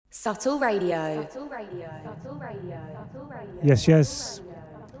Subtle Radio. Yes, yes.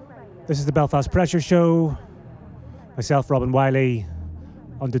 This is the Belfast Pressure Show. Myself, Robin Wylie,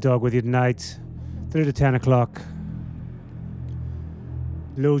 Undadog with you tonight, through to 10 o'clock.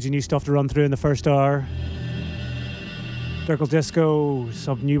 Loads of new stuff to run through in the first hour. Dirkle Disco,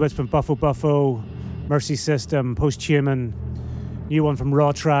 some new bits from Buffo, Mercy System, Post-Human, new one from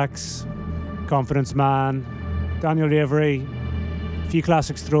Raw Tracks, Confidence Man, Daniel Avery, a few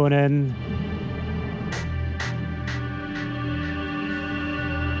classics thrown in.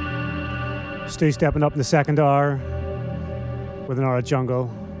 Stu stepping up in the second hour with an hour of jungle.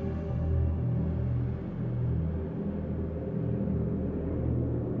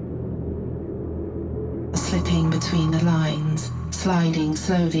 Slipping between the lines, sliding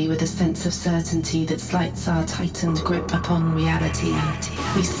slowly with a sense of certainty that slights our tightened grip upon reality.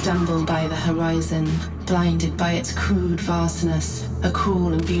 We stumble by the horizon, blinded by its crude vastness, a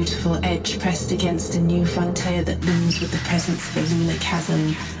cruel and beautiful edge pressed against a new frontier that looms with the presence of a lunar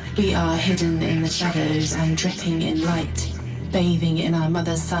chasm. We are hidden in the shadows and dripping in light, bathing in our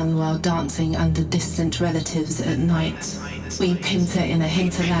mother's sun while dancing under distant relatives at night. We pinter in a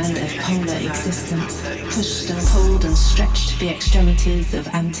hinterland of polar existence, pushed and pulled and stretched to the extremities of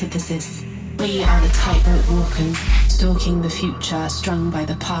antithesis. We are the tightrope walkers, stalking the future, strung by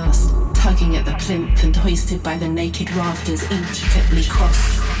the past, tugging at the plinth and hoisted by the naked rafters intricately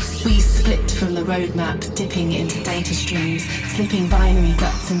crossed. We split from the roadmap, dipping into data streams, slipping binary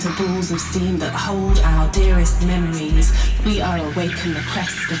guts into balls of steam that hold our dearest memories. We are awake on the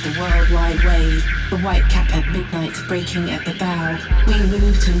crest of the worldwide wave, the white cap at midnight breaking at the bow. We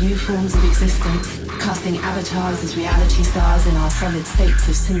move to new forms of existence, casting avatars as reality stars in our solid states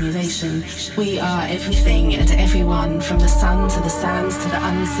of simulation. We are everything and everyone, from the sun to the sands to the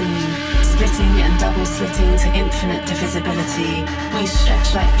unseen, splitting and double slitting to infinite divisibility. We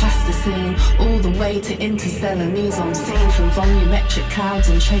stretch like plasticine all the way to interstellar mise-en-scene, from volumetric clouds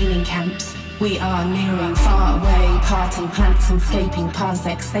and training camps. We are nearing far away, parting planets and scaping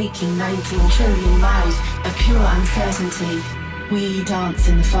parsecs, staking 19 trillion miles of pure uncertainty. We dance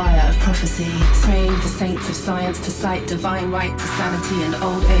in the fire of prophecy, praying for saints of science to cite divine right to sanity and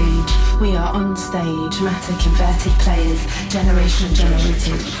old age. We are on stage, matter-converted players, generation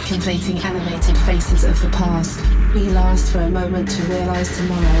generated, conflating animated faces of the past. We last for a moment to realize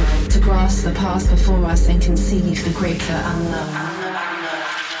tomorrow, to grasp the past before us and conceive the greater unknown.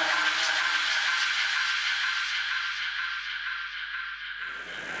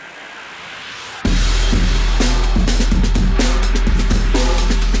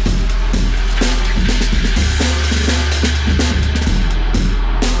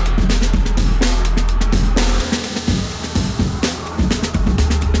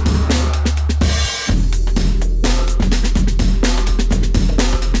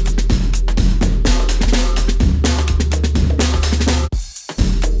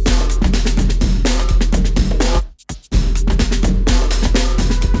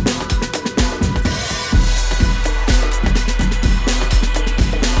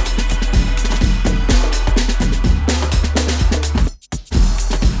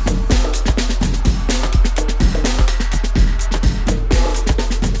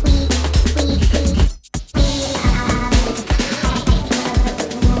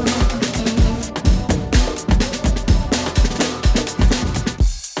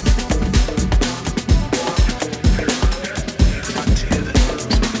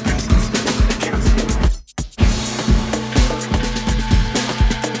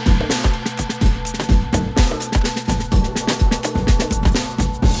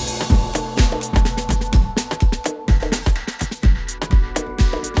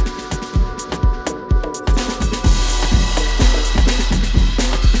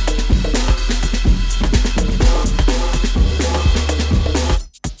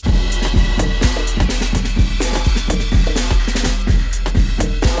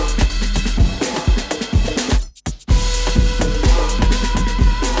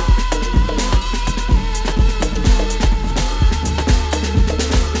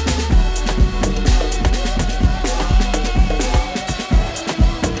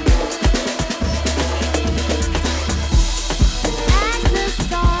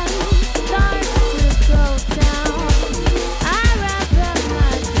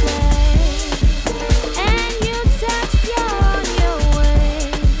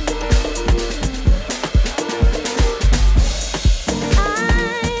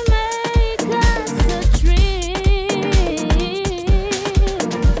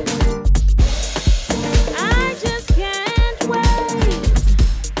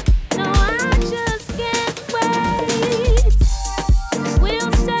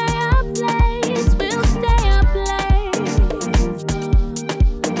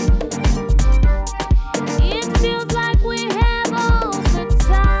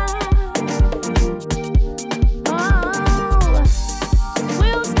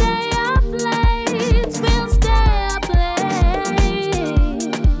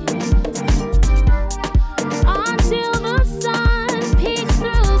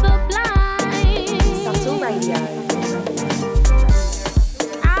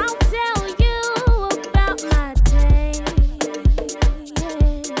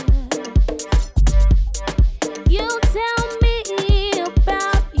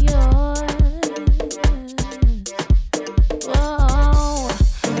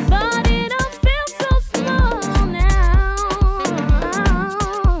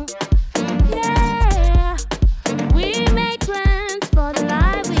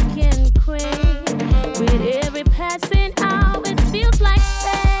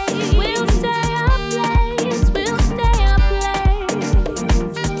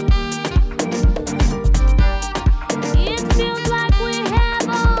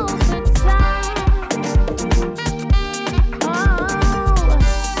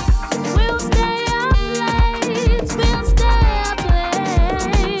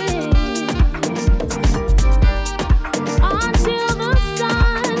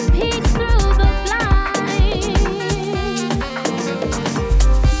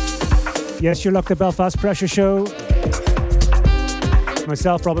 Yes, you're locked at Belfast Pressure Show.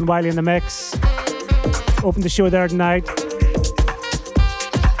 Myself, Robin Wylie in the mix. Opened the show there tonight.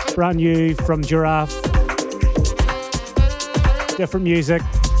 Brand new from Giraffe. Different music.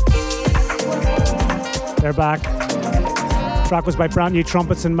 They're back. Track was by brand new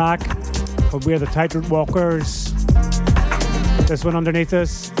Trumpets and Macc, called We're the Tightrope Walkers. This one underneath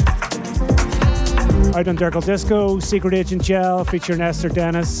us. Out on Undadog Disco, Secret Agent Gel featuring Esther,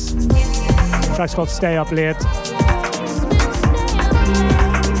 Denis. The track's called Stay Up Late.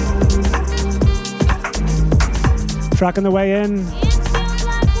 Track on the way in.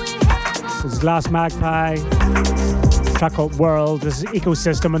 This is Last Magpie. Track called World. This is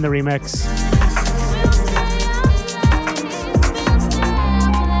Echosystem in the remix.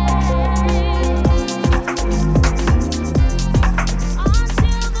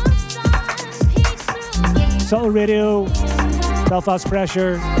 Subtle Radio, Belfast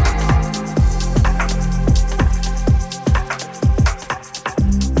Pressure.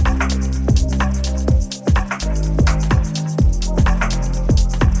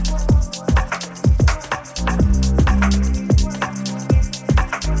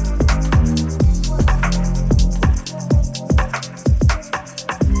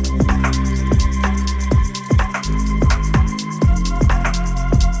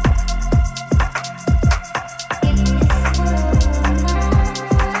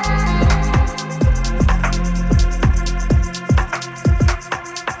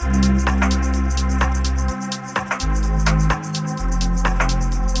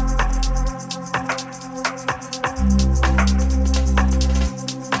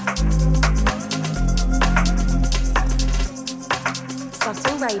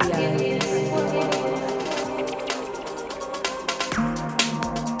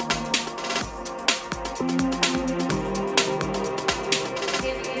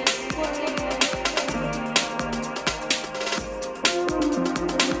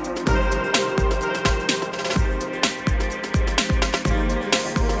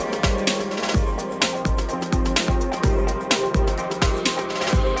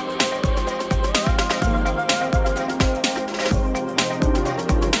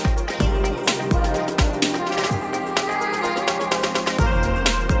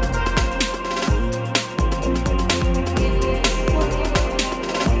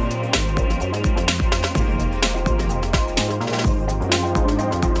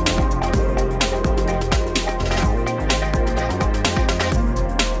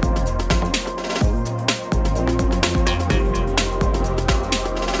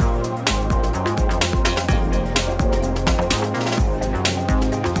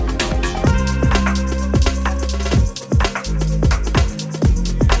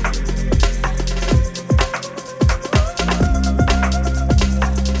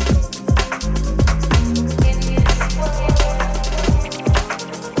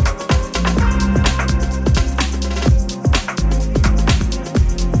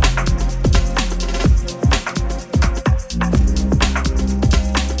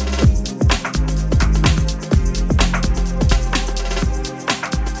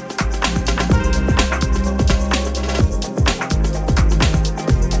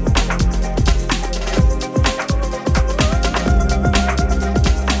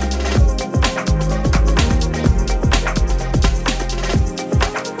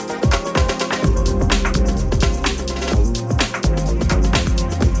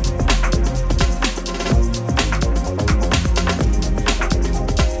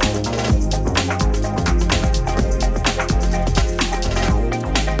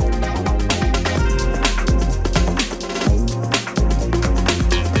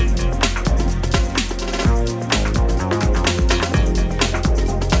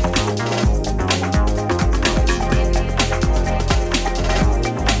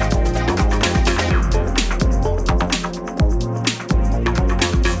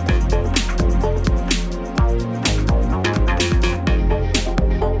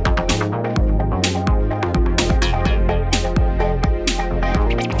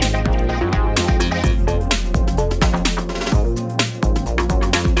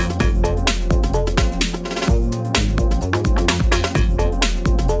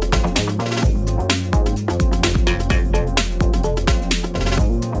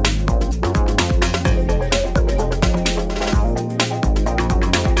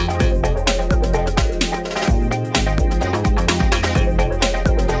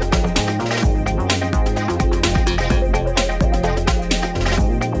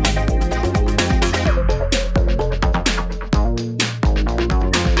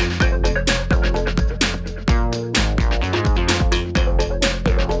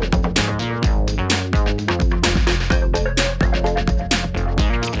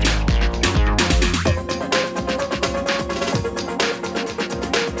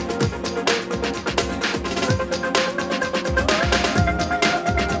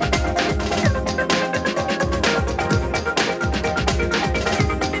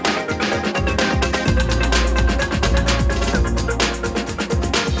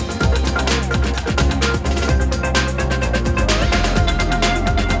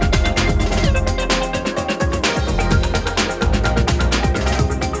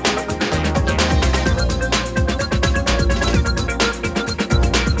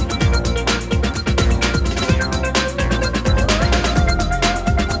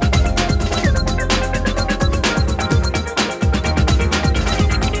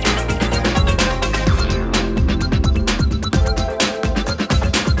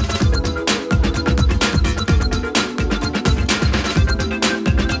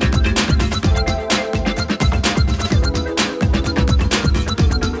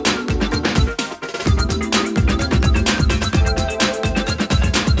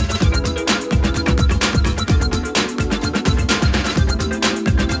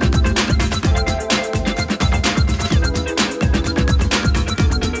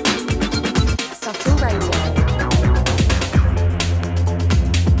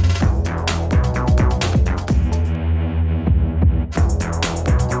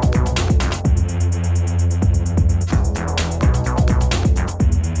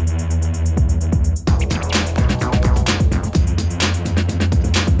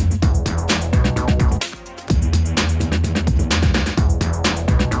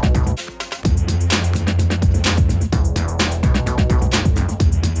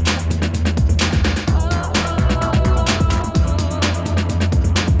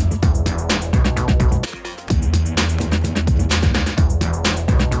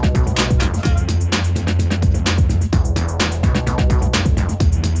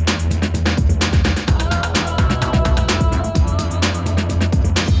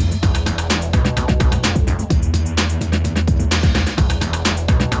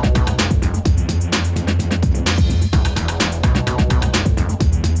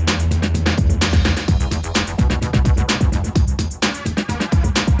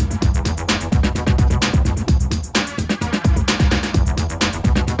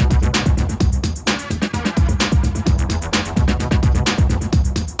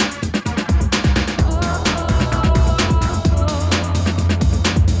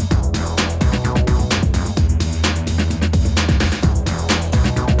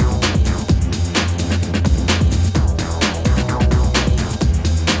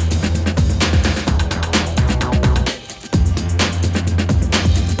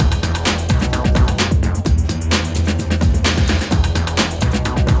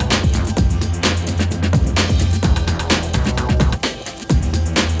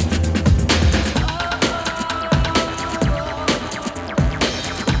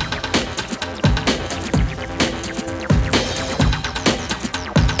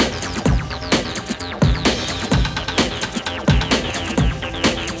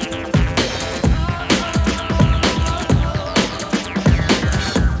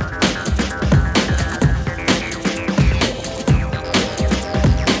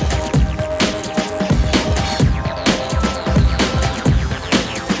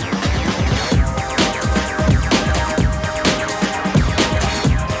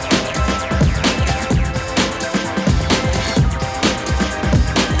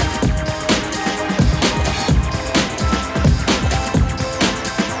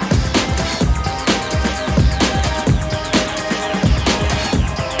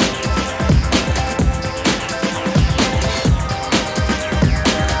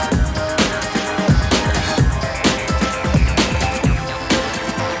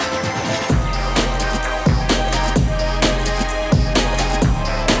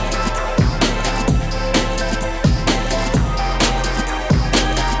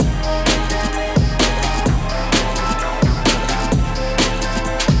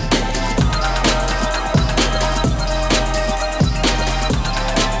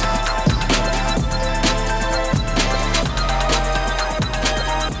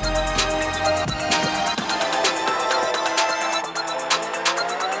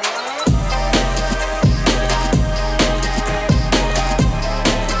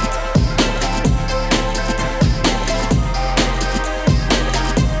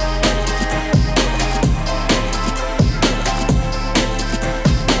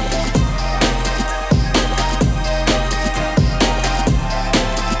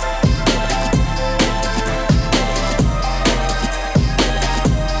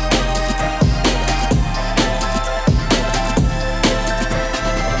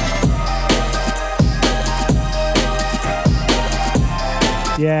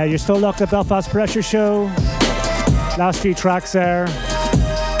 Yeah, you're still locked at Belfast Pressure Show. Last few tracks there.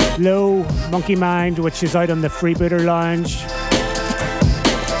 Low, Monkey Mind, which is out on the Freebooter Lounge.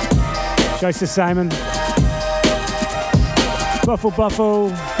 Shouts to Simon. Buffo,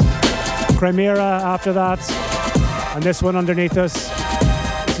 Chimera after that. And this one underneath us.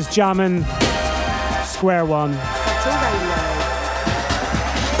 This is Jammin' Square One.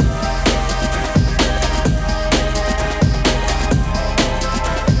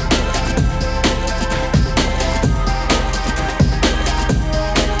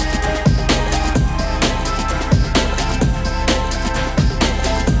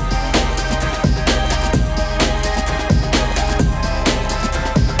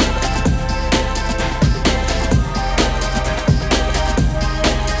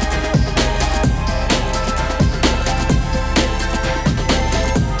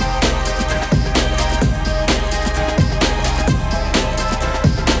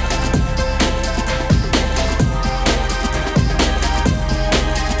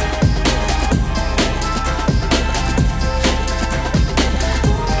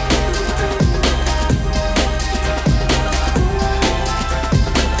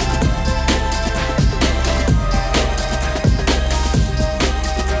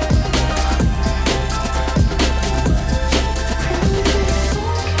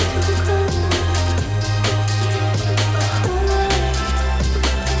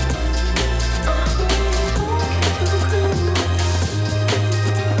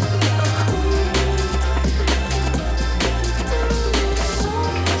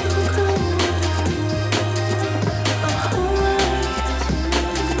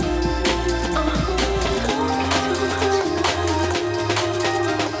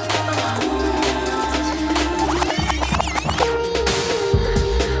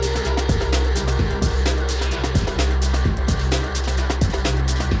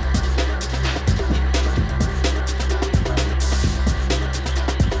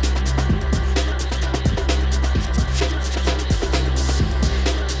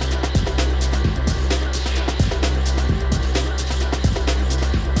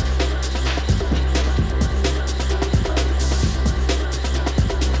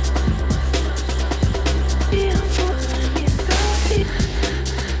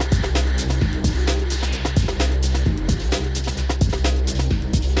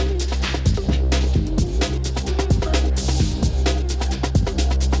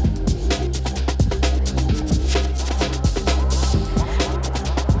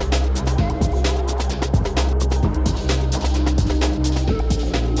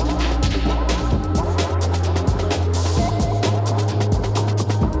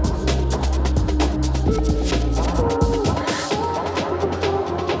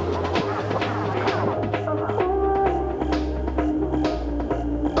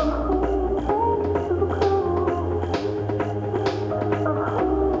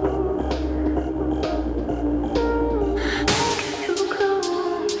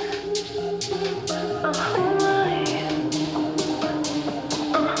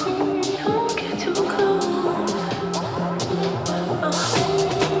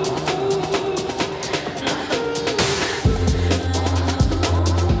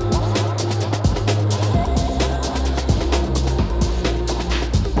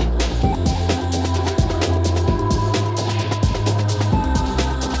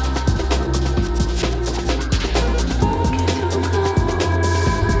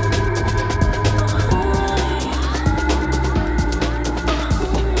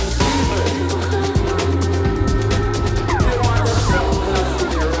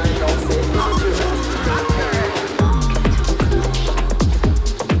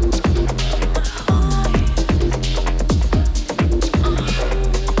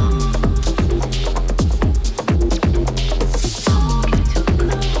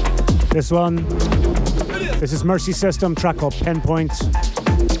 This one, this is Mercy System, track called Pinpoint.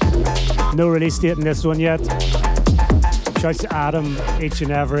 No release date in this one yet. Shouts to Adam, H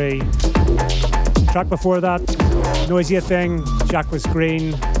and Avery. Track before that, Noisier Thing, Jacques was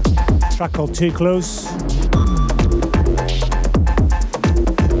Greene. Track called Too Close.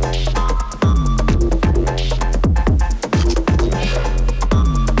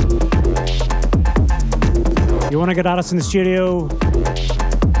 You want to get at us in the studio?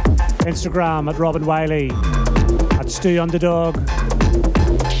 Instagram at Robin Wylie, at Stu Undadog.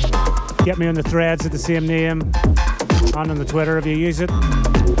 Get me on the threads at the same name, and on the Twitter if you use it.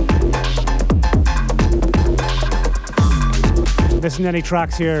 Listen to any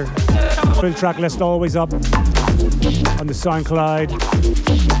tracks here. Full track list always up on the SoundCloud.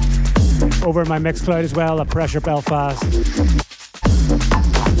 Over my Mixcloud as well at Pressure Belfast.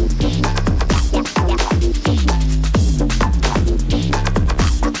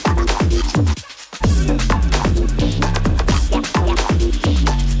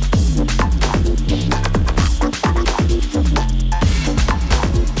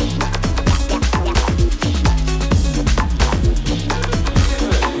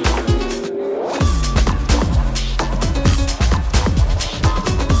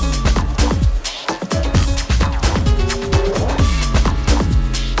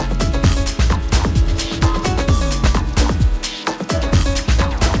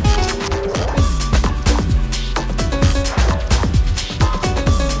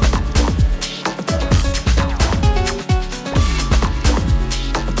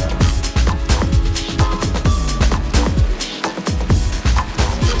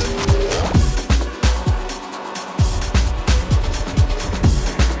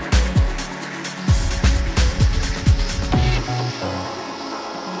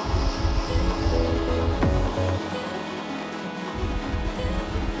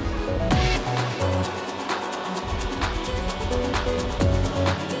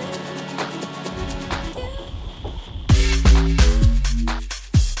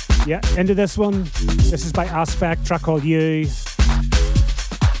 Yeah, into this one. This is by Aspect, track called You.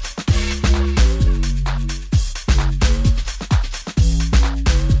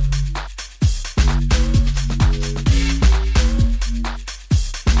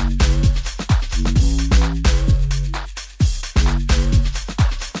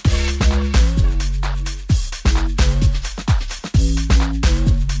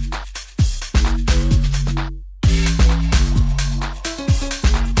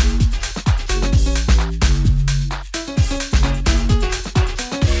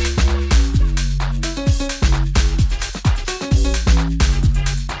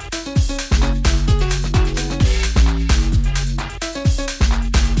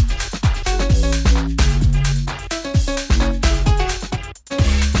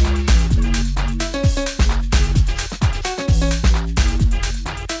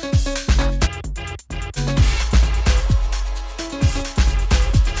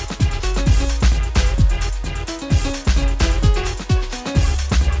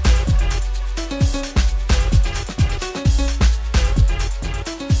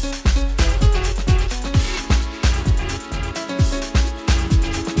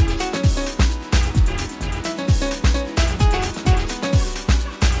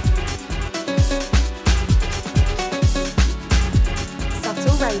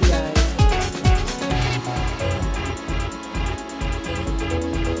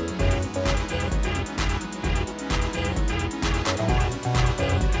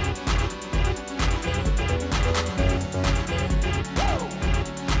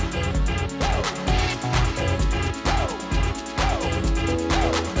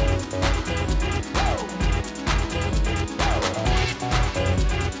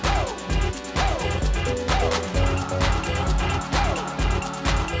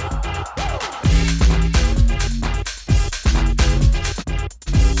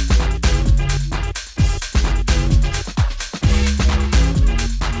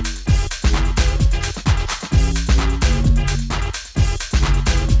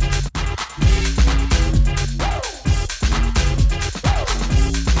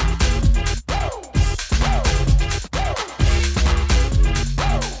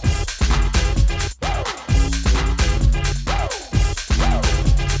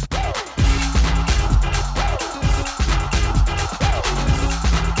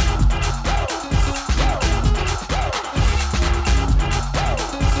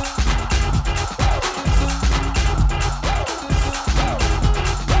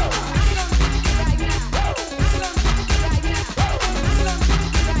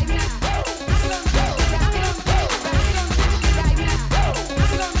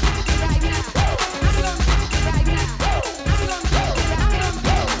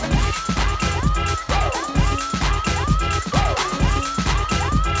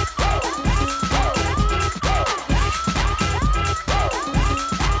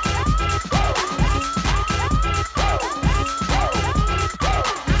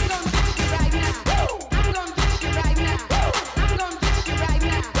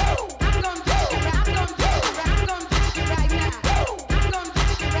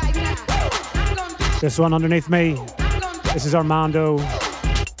 This one underneath me, this is Armando,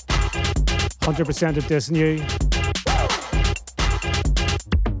 100% of Dissin.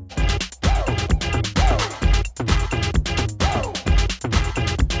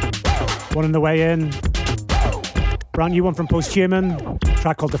 One on the way in, brand new one from Posthuman,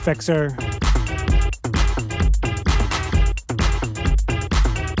 track called The Fixer.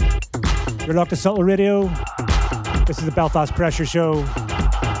 You're locked to Subtle Radio. This is the Belfast Pressure Show.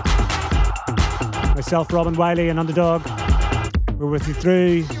 Myself, Robin, Wylie and Undadog. We're with you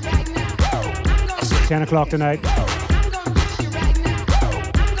through 10 o'clock tonight.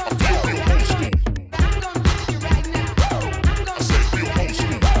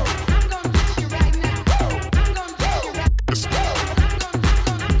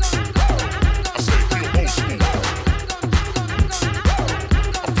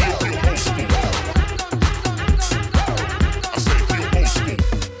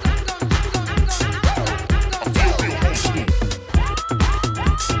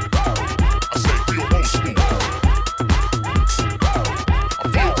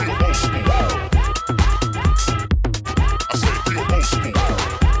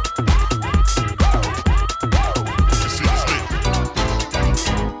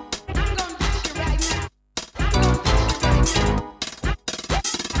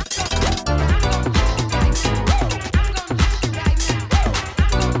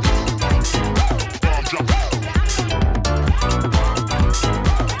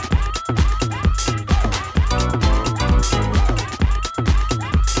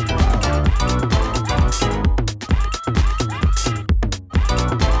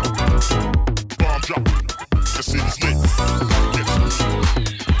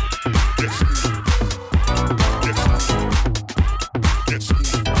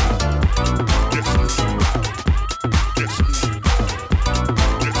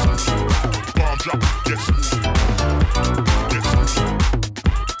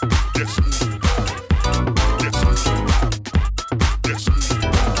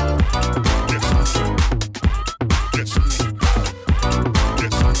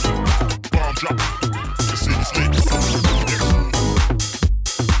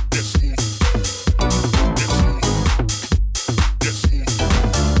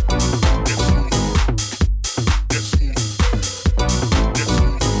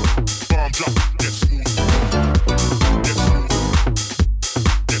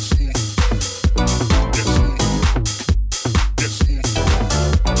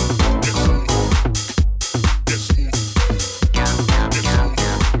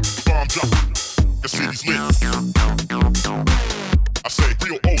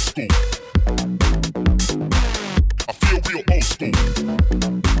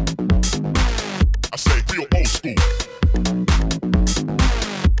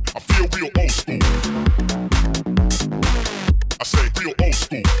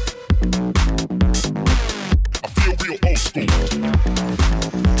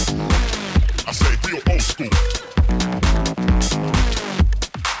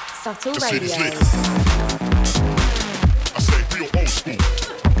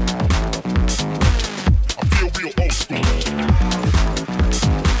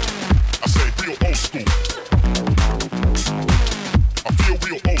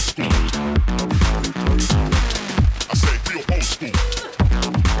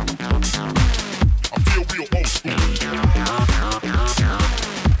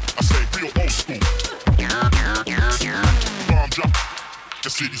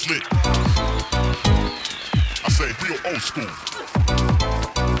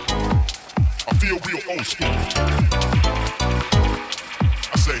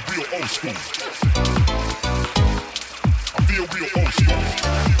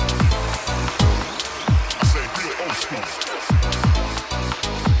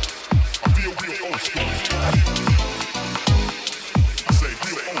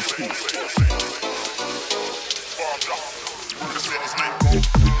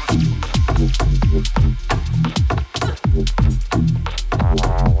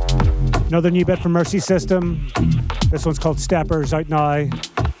 Another new bit from Mercy System. This one's called Steppers, out now.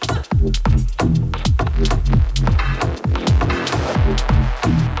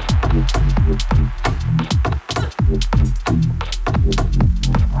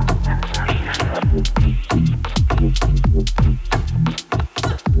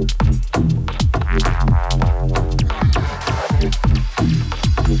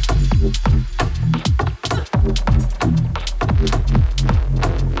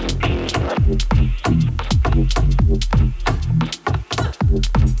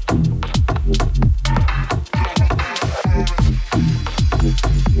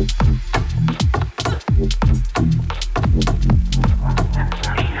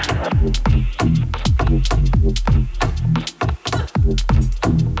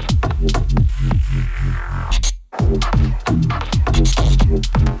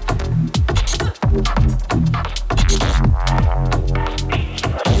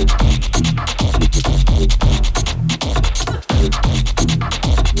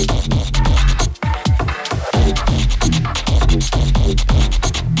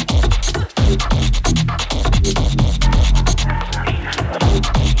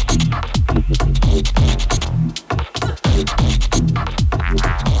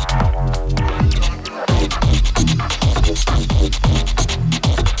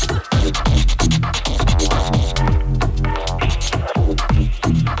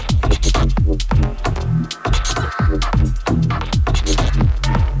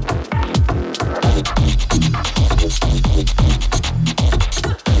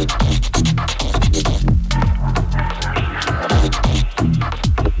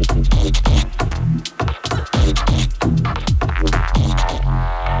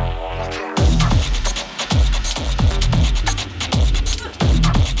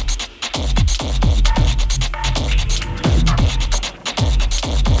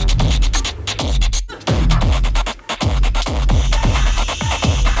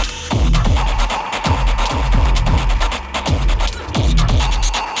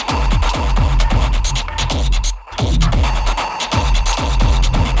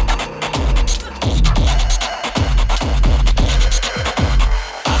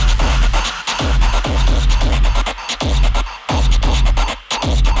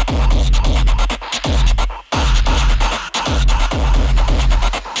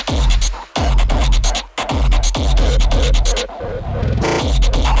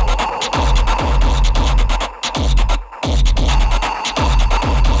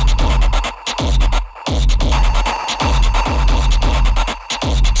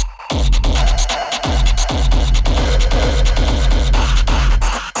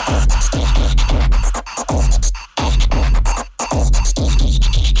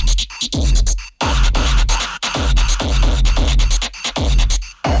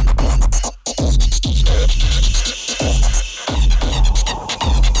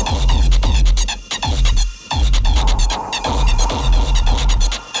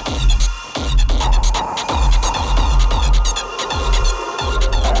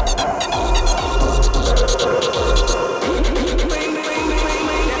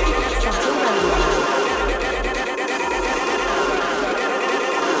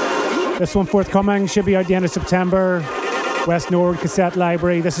 This one forthcoming, should be out the end of September. West Nord Cassette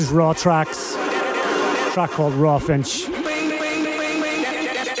Library. This is Raw Tracks. A track called Raw Finch.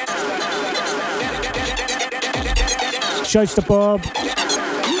 Shouts to Bob.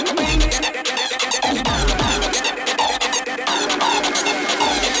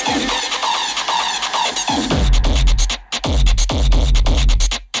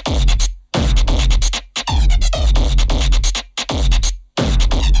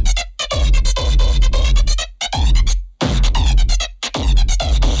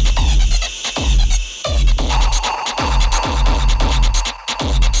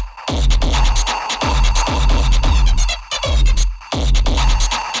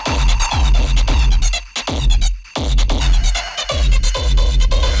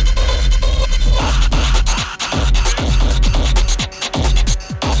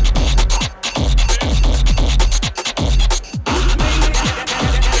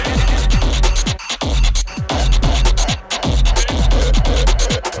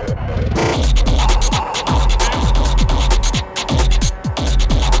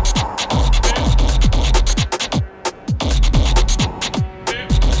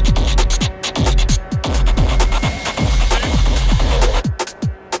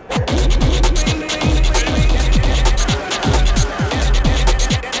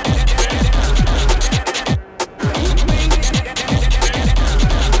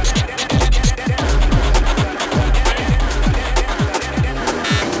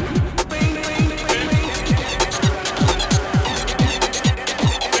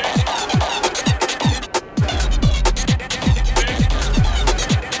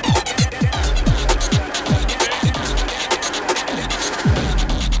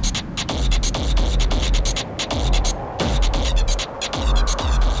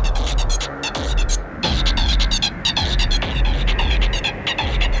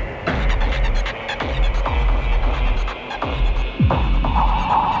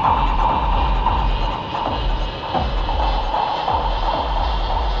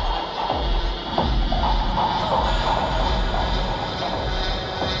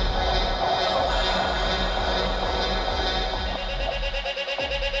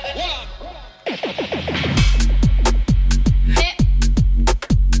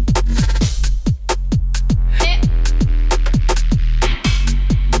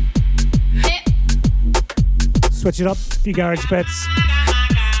 Switch it up, a few garage bits.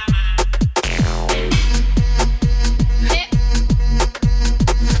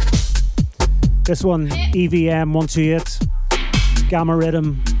 This one, EVM 128, Gamma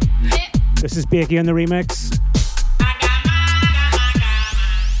RIDDIM. This is BAKEY in the remix.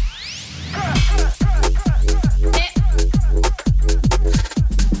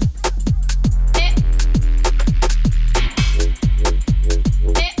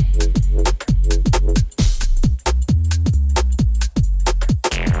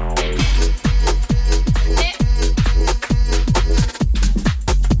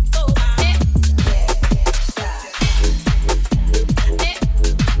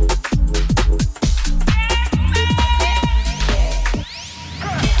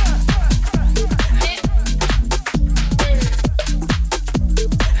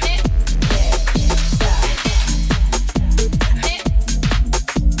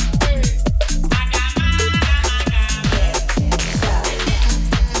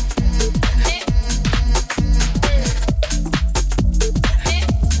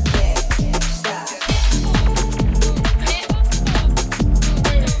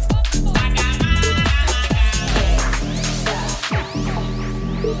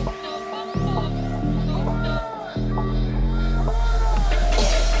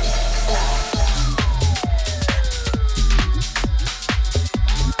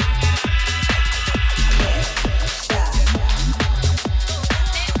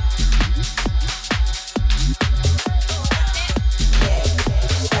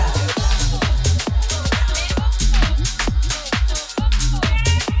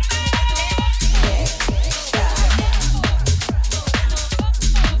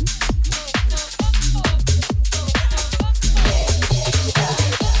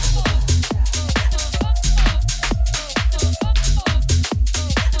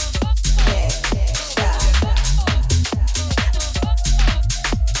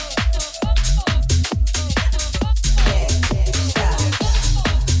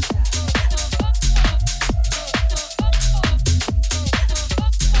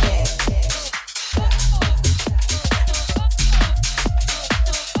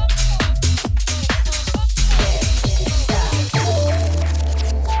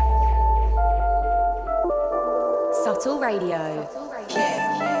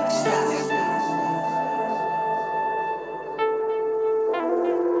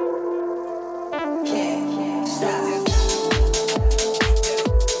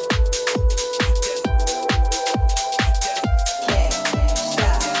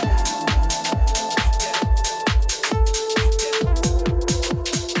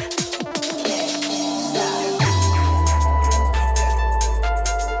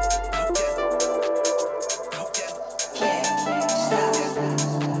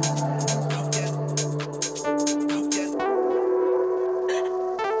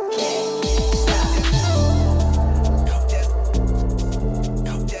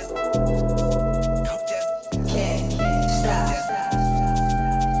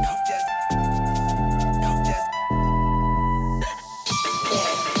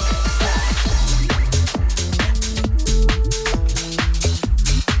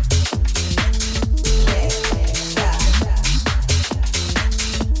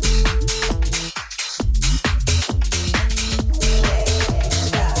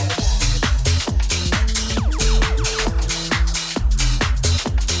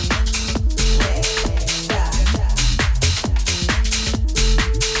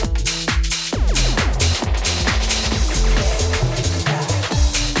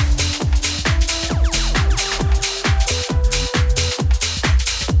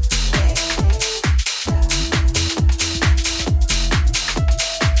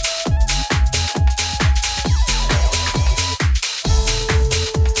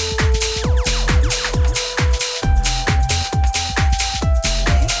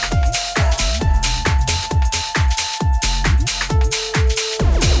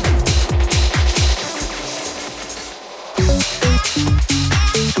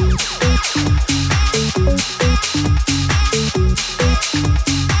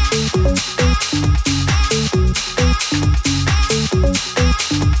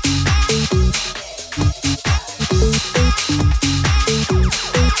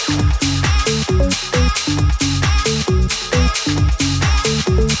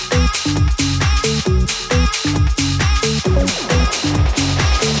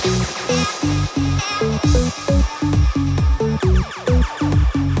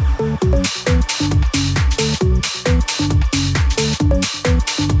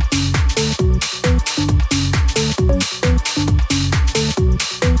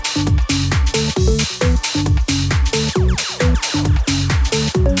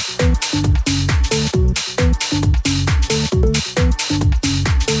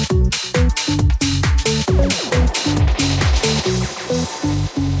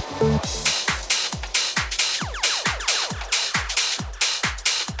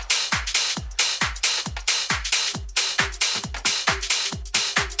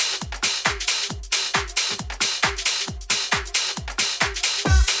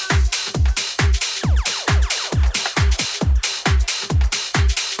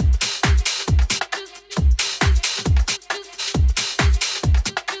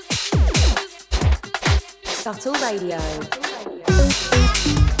 Subtle Radio.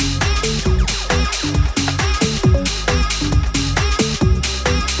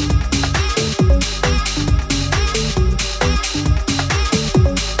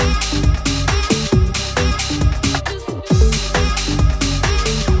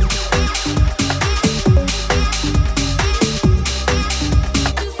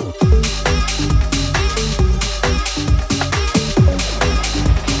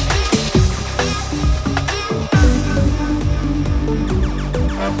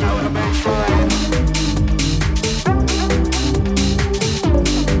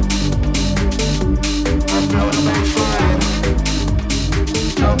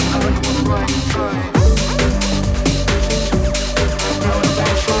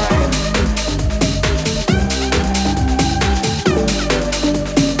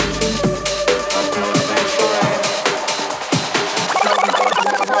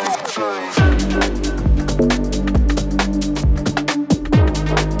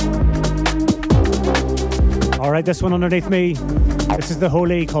 This one underneath me, this is the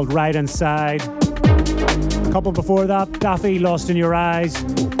Holy called Ride Inside. A couple before that, Daffy, Lost in Your Eyes,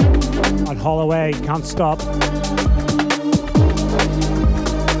 and Holloway, Can't Stop.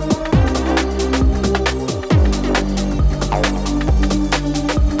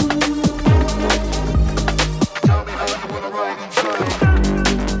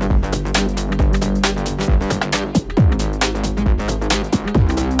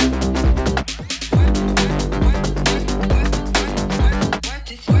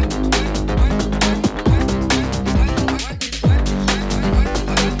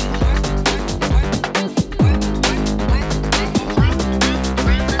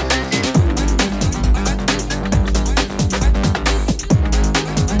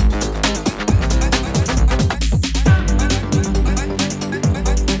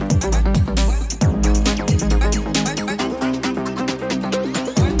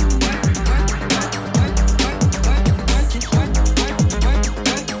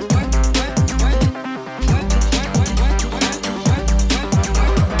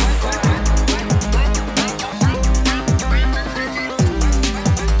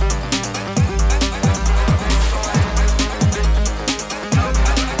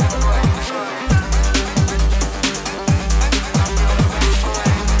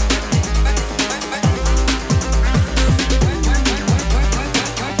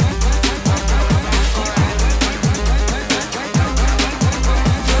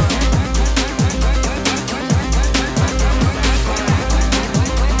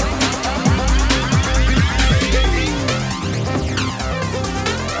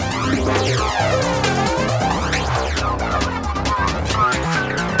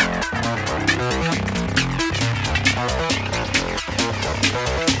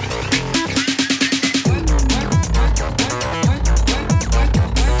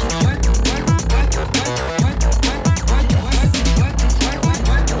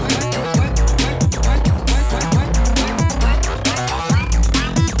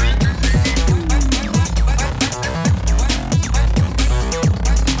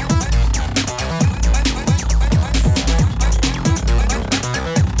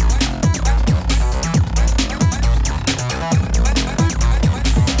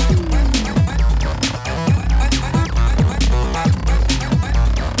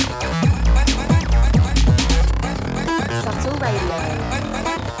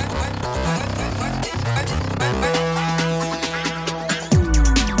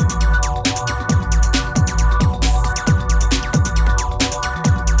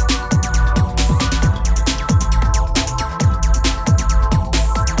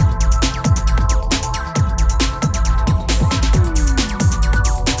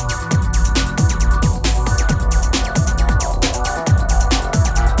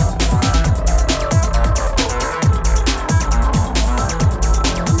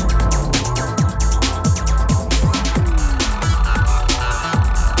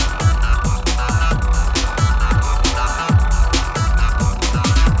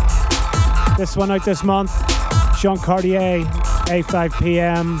 This one out this month, Sean Cartier,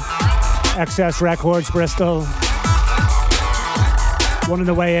 A5PM, XS Records, Bristol. One on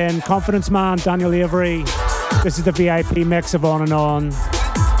the way in, Confidence Man, Daniel Avery. This is the VIP mix of On and On.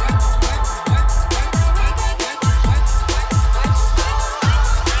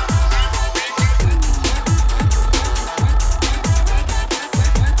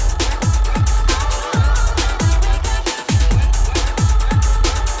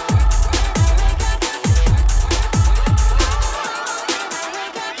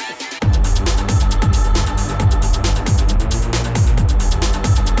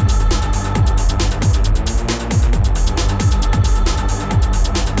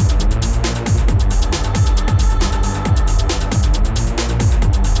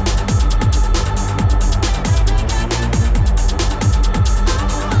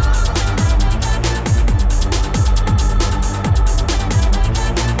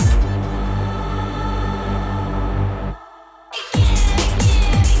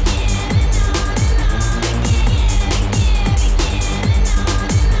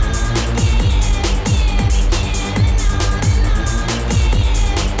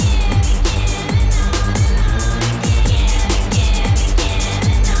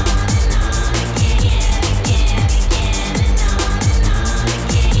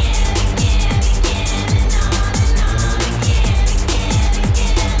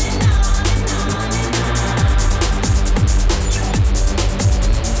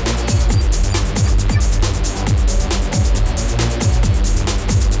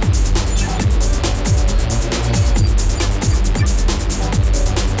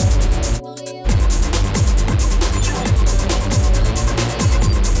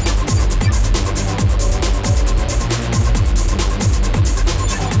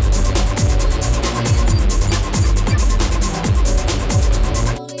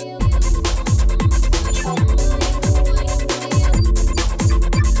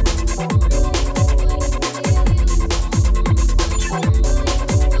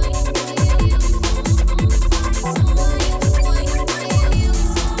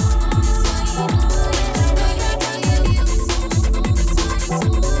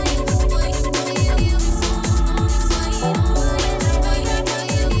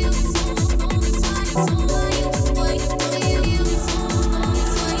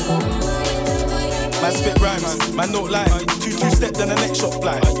 Man spit rhymes, man don't lie. Two-step, then the next shot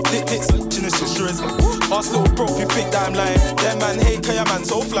fly. Dick, in the sisters. Ask little bro if you think that I'm lying. Yeah man, hey, Kaya man,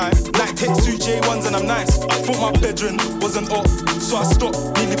 so fly. Like takes 2 J1s and I'm nice. I thought my bedroom wasn't up, so I stopped,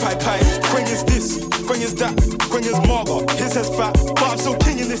 nearly pie. Quang is this, Quang is that, Quang is Marga, his head's fat. But I'm still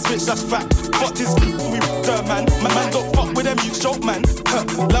king in this bitch, that's fact. Fuck this, we dirt man. My man don't fuck with them, you joke man.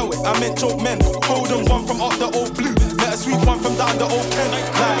 Low it, I meant joke men. Golden one from up the old blue. Let a sweet one from down the old pen.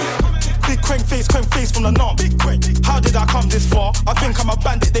 Like, big Quang face from the norm. Big Quang. How did I come this far? I think I'm a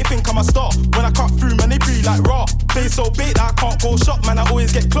bandit, they think I'm a star. When I cut through, man, they breathe like raw. Face so big that I can't go shop, man. I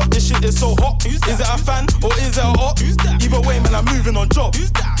always get clocked. This shit is so hot. Is it a fan or is it a op? Either way, man, I'm moving on job.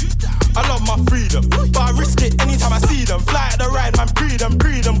 I love my freedom, but I risk it anytime I see them. Fly at the ride, man, pre them.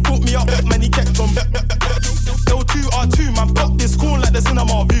 Put me up, man, he kept on. L2R2, man, pop this corn like the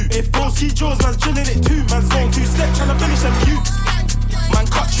cinema view. If Broski Jaws, man's drilling it too. Man's zone 2 step, trying to finish them youths. Man,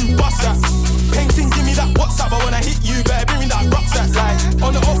 cut you, bust that. Painting, give me that WhatsApp, but when I hit you, better bring me that rucksack. Like,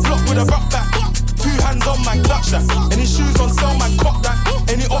 on the up block with a rock back. 2 hands on, man, clutch that. Any shoes on sale, man, cock that.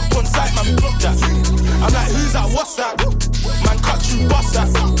 Any up on site, man, block that. I'm like, who's that, what's that? Man, cut you, bust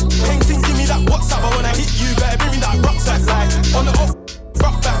that. Painting, give me that WhatsApp, but when I hit you, better bring me that rucksack. Like, on the up,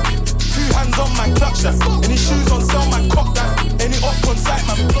 rock back. 2 hands on, man, clutch that. Any shoes on sale, man, cock that. Any up on site,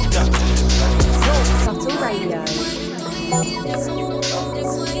 man, block that. Yo. Subtle Radio.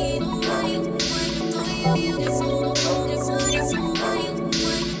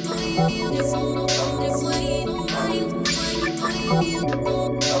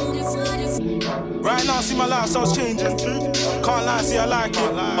 Right now, see my lifestyle's changing. Can't lie, see I like it.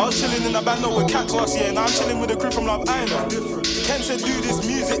 I was chilling in the band with cats last year. Now I'm chilling with a crew from Love Island. Ken said do this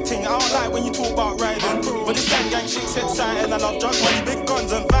music thing. I don't like when you talk about riding, but this gang shit said sighting. I love drug money, big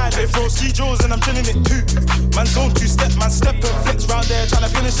guns and vibes. They throw ski jaws and I'm chilling it too. Man zone 2 step, man step and flex round there trying to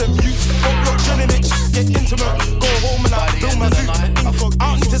finish them youths. Don't block drilling it, get intimate. Go home and I build my food.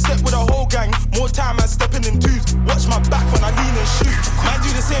 I don't need to step with a whole gang. More time man stepping in twos. Watch my back when I lean and shoot. Man do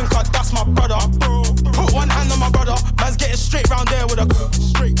the same cut, that's my brother. Put one hand on my brother. Man's getting straight round there with a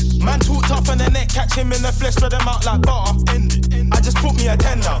straight. Man talk tough on the neck, catch him in the flesh, spread them out like butter. I just put me a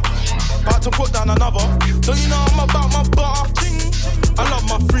 10 down, about to put down another. Don't you know I'm about my butter? I love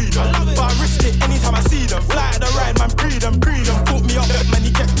my freedom, but I risk it anytime I see them. Fly at the ride, man, pre them. Put me up, man,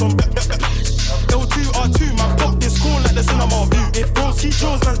 he kept on. L2R2, man, pop this corn like the cinema view. If Broski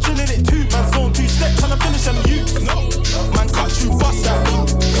Jaws, man's drilling it too. Man's zone 2 step, trying to finish them youths. Man, cut you, bust that.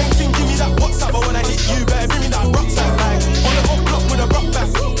 Painting, give me that WhatsApp, but when I hit you, better bring me that rucksack. Like, on the up block with a rock back.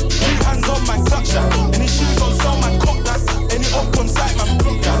 2 hands on, man, clutch that. Any shoes on sale, man, cock that. Any up on site, man,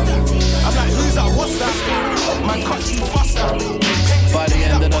 block that. I'm like, who's that, what's that? Man, cut you, bust that. By the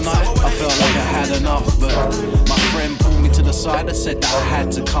end of the night, I felt like I had enough, but my friend pulled me to the side and said that I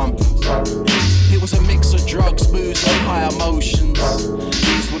had to come. It was a mix of drugs, booze and high emotions.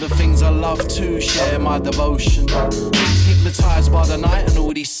 These were the things I love to share my devotion. Hypnotised by the night and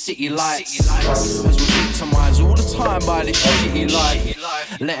all these city lights. As we're victimised all the time by this shitty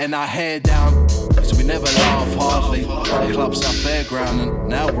life. Letting our hair down, so we never laugh hardly. The club's our fairground and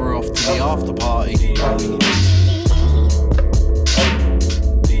now we're off to the after party.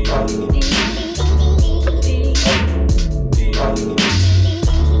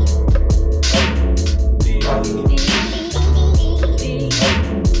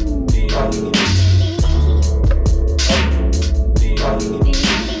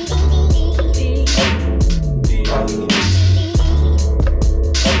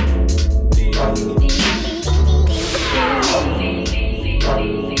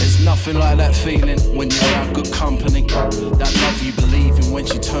 Nothing like that feeling when you're around good company. That love you believe in when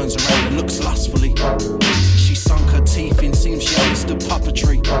she turns around and looks lustfully. She sunk her teeth in, seems she understood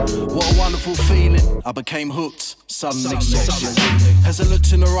puppetry. What a wonderful feeling, I became hooked suddenly. As I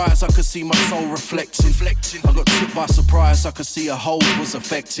looked in her eyes, I could see my soul reflecting. I got took by surprise, I could see her hold was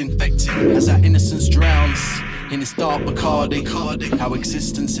affecting. As our innocence drowns in this dark Bacardi, how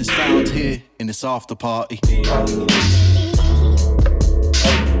existence is found here in this after party.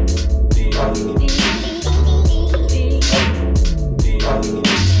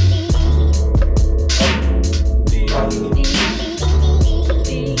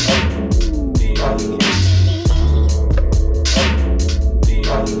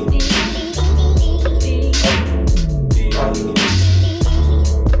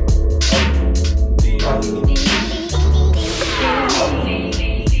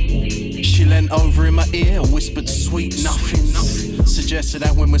 She leant over in my ear and whispered sweet nothings. Suggested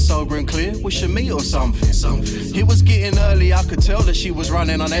that when we're sober and clear, we should meet or something. It was getting early, I could tell that she was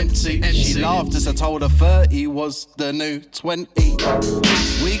running on empty. She laughed as I told her 30 was the new 20.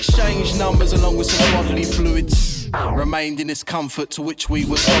 Weeks exchanged numbers along with some bodily fluids. Remained in this comfort to which we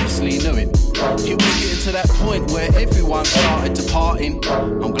was obviously new in. It was getting to that point where everyone started to parting.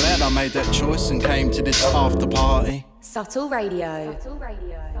 I'm glad I made that choice and came to this after party. Subtle Radio. Subtle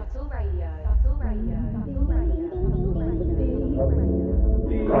Radio. Subtle Radio.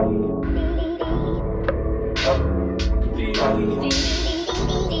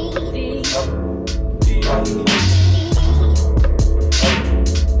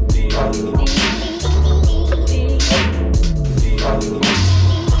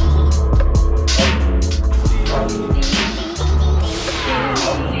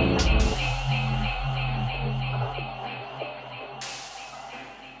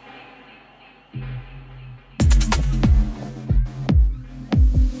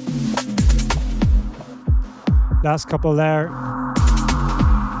 Last couple there.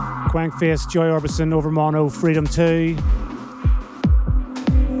 Quankface, Joy Orbison, Overmono, Freedom 2.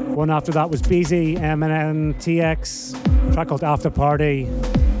 One after that was BAKEY, MNTX, track called Aftaparty,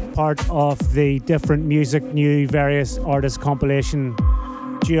 part of the Different Music New Various Artists compilation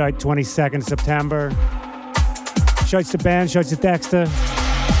due out 22nd September. Shouts to Ben, shouts to Dexter.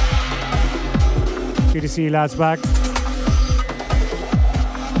 Good to see you lads back.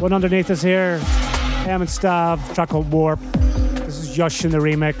 One underneath us here, and STAV, track called Warp. This is Yushh in the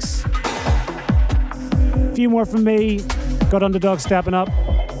remix. A few more from me. Got Undadog stepping up.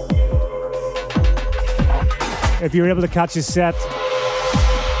 If you were able to catch his set,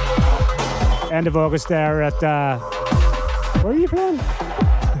 end of August there at, where are you playing?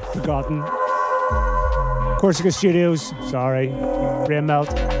 Forgotten. Corsica Studios, sorry, brain melt.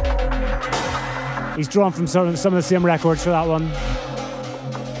 He's drawn from some of the same records for that one.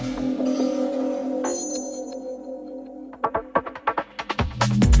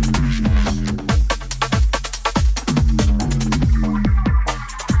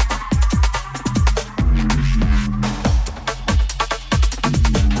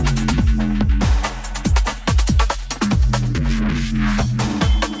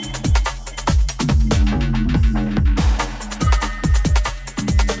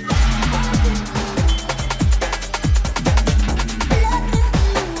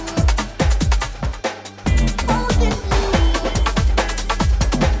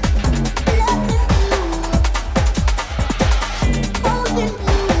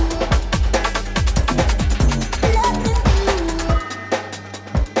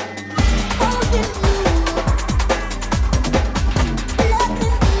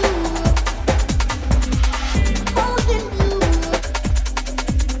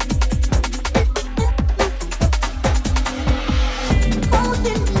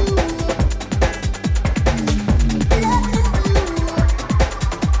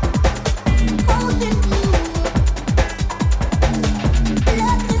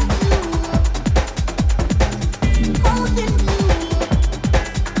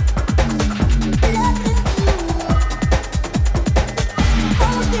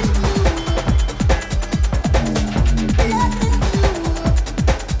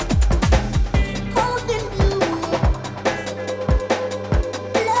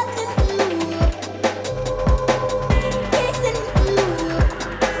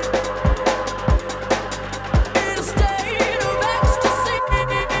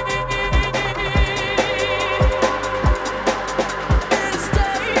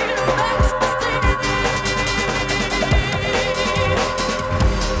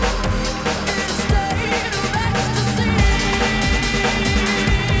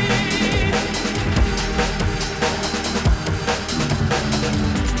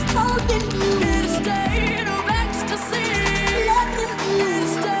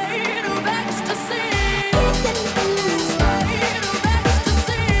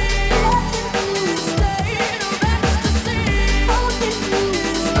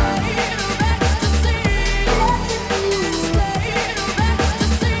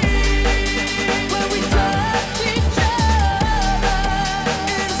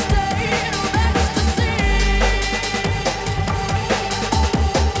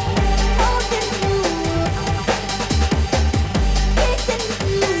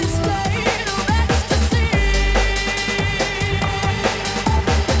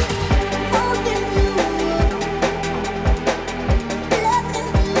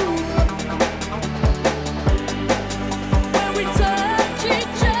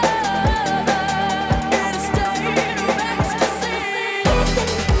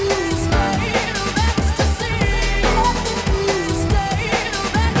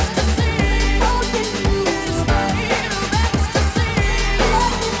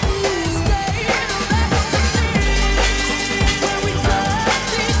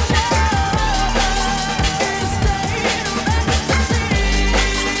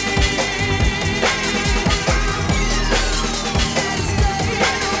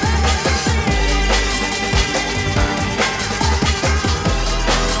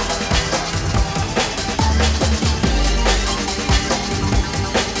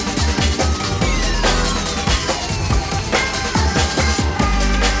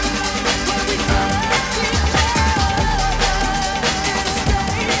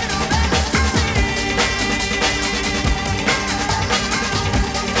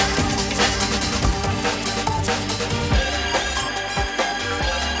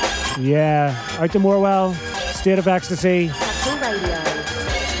 Yeah, out to Morwell, State of Ecstasy.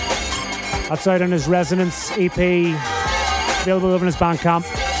 That's out on his Resonance EP, available over in his Bandcamp.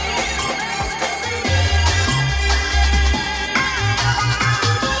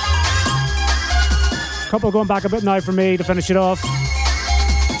 Couple going back a bit now for me to finish it off.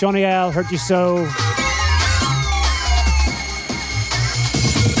 Johnny L, Hurt You So.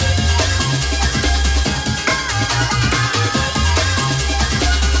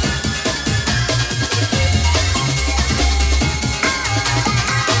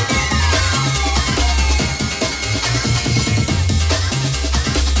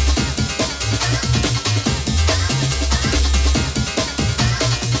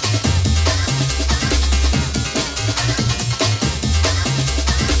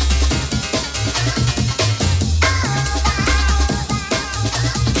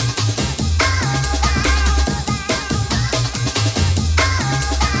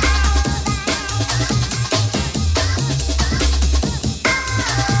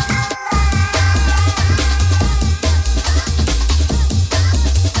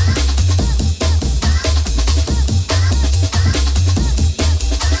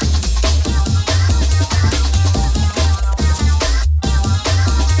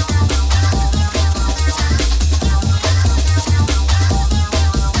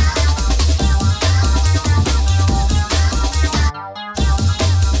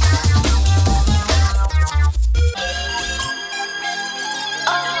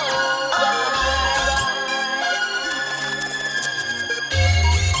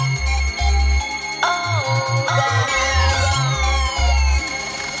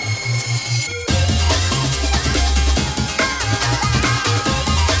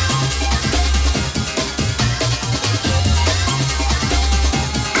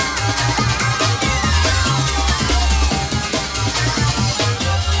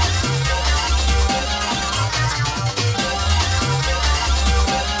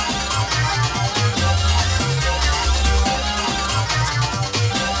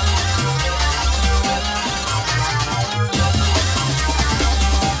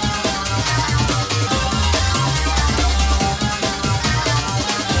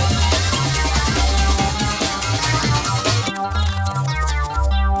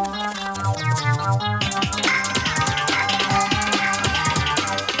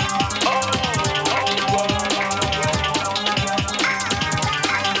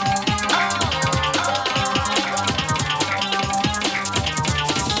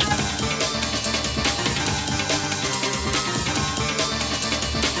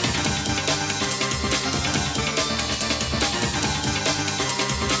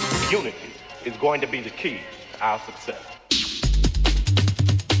 Going to be the key to our success.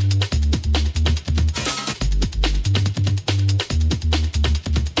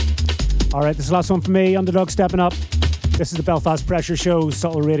 All right, this is the last one for me. Undadog stepping up. This is the Belfast Pressure Show,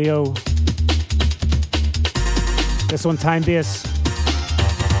 Subtle Radio. This one, Time Bass.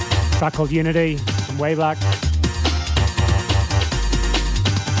 Track called Unity from way back.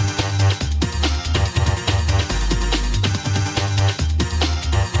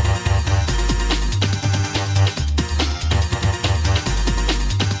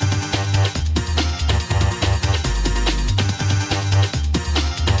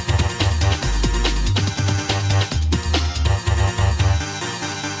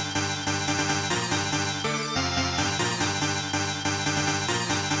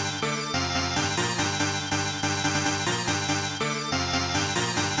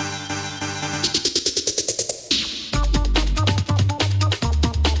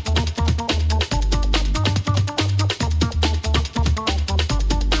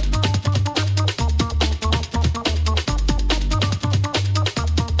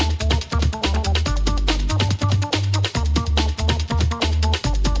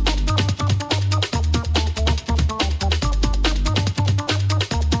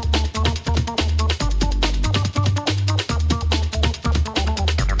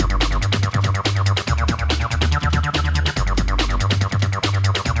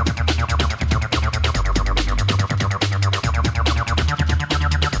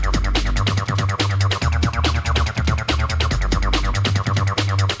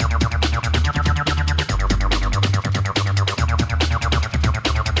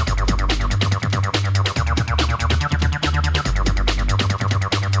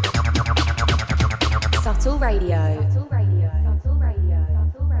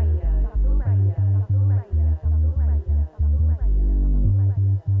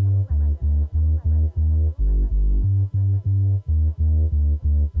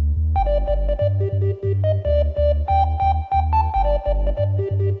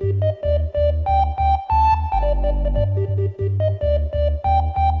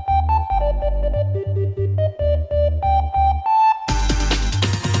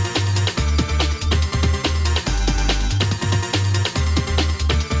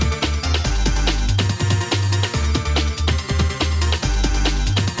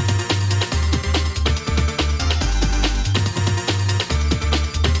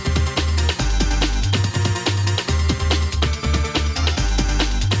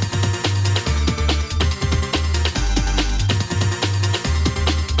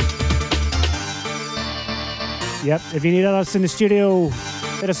 Yep, if you need us in the studio,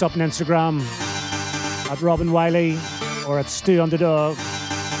 hit us up on Instagram at Robin Wylie or at Stu Undadog.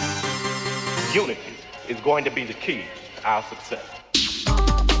 Unity is going to be the key to our success.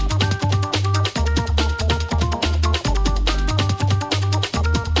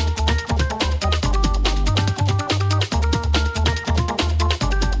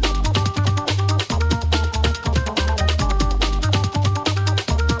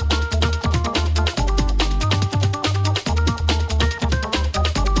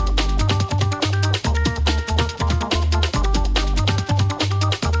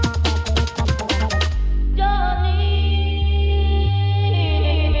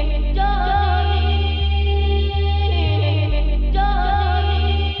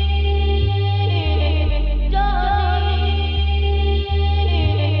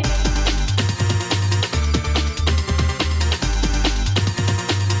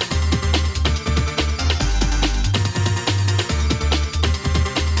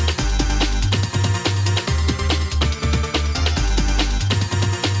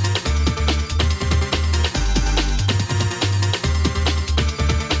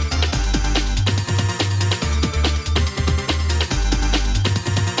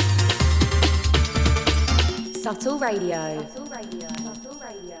 Radio.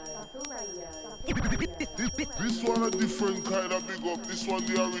 This one a different kind of big up. This one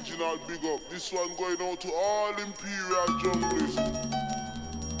the original big up. This one going out to all Imperial junglers.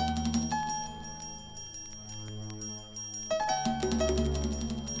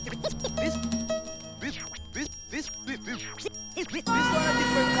 This one a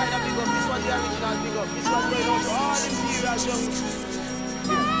different kind of big up. This one the original big up. This one going out to all Imperial junglers.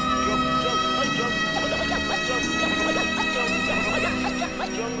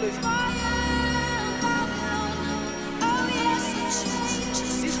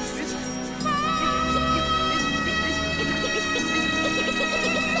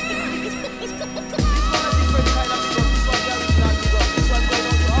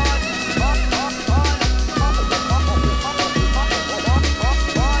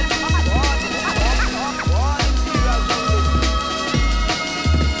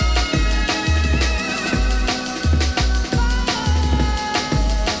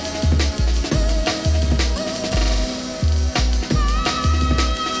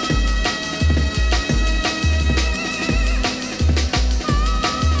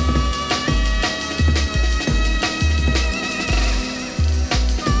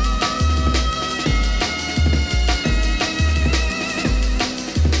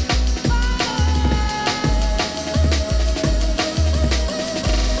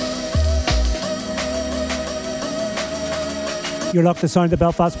 You're locked to sound the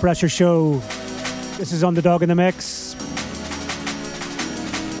Belfast Pressure Show. This is Undadog in the mix.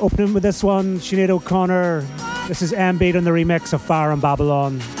 Opening with this one, Sinead O'Connor. This is M-Beat on the remix of Fire in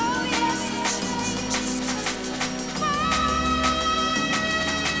Babylon.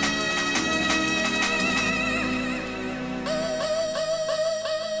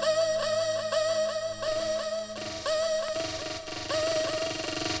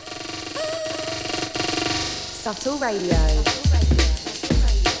 Subtle Radio.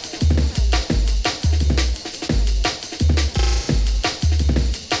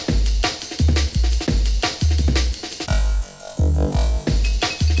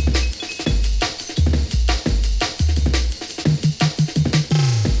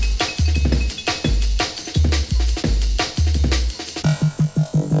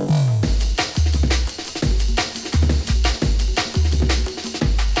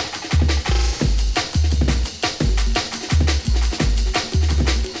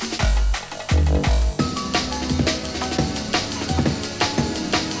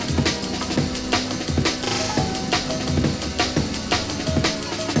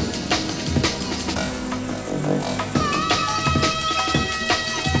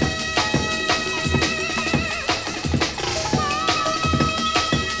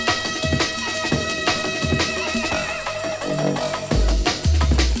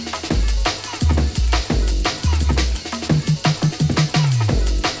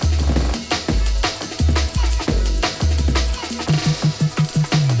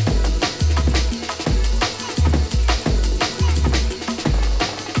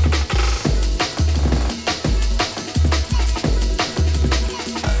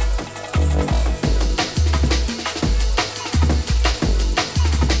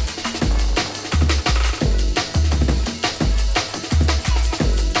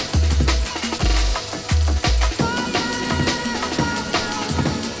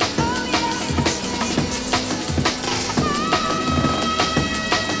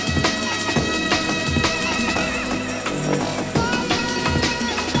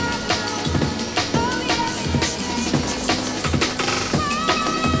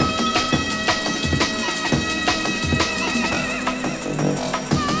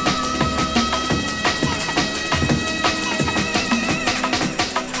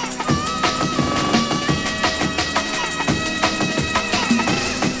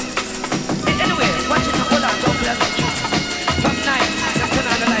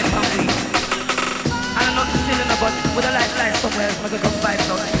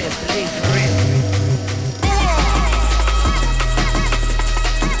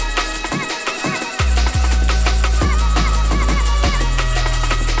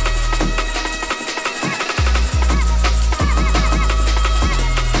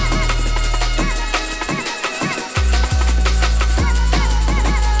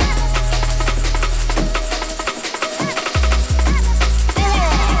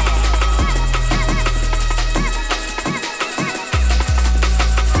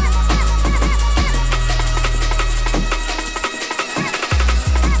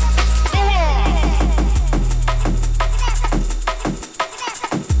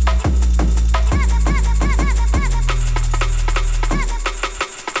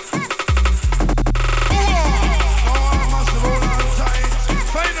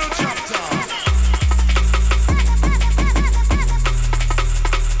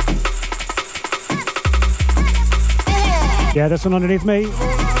 Yeah, this one underneath me,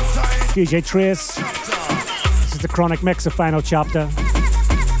 DJ Trace. This is the Chronic mix of Final Chapta.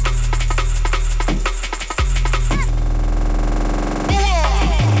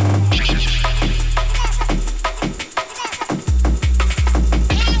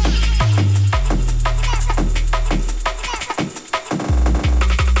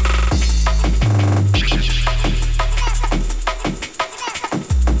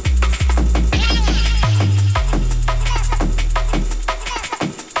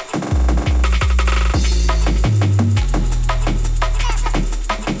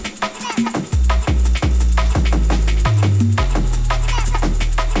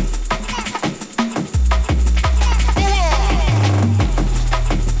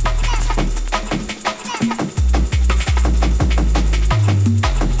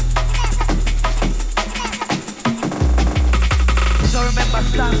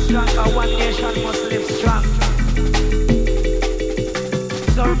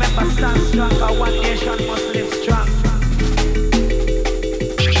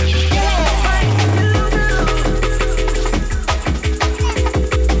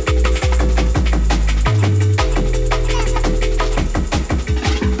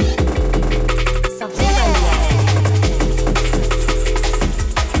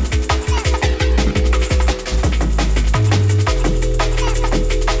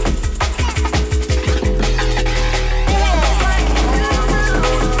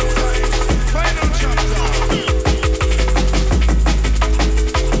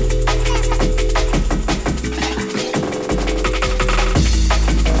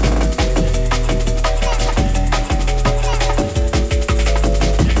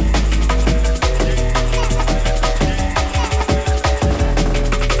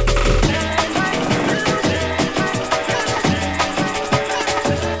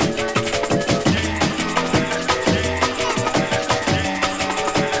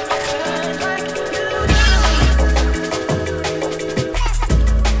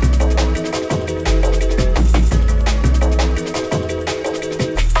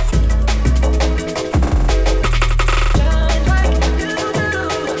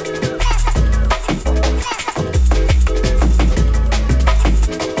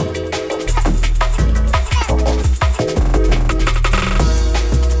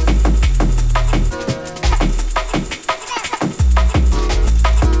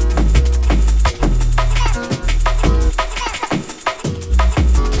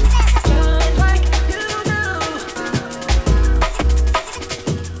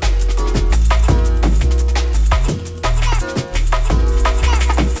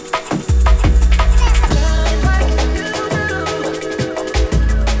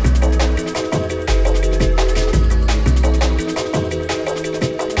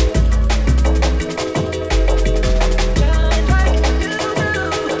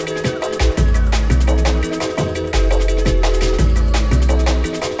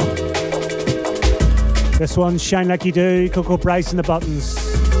 This one's Shine Like You Do, Coco Bryce and the Buttons.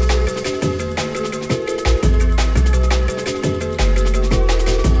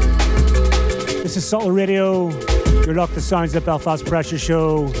 This is Subtle Radio. You're locked to sounds of the Belfast Pressure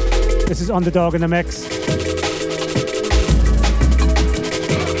Show. This is Undadog in the mix.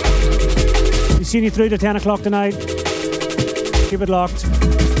 We've seen you through to 10 o'clock tonight. Keep it locked.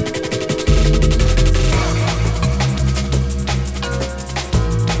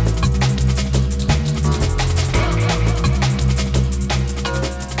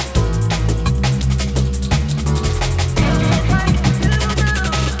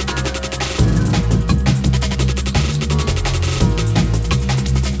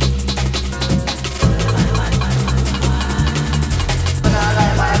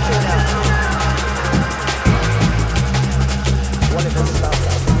 What if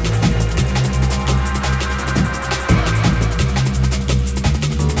it's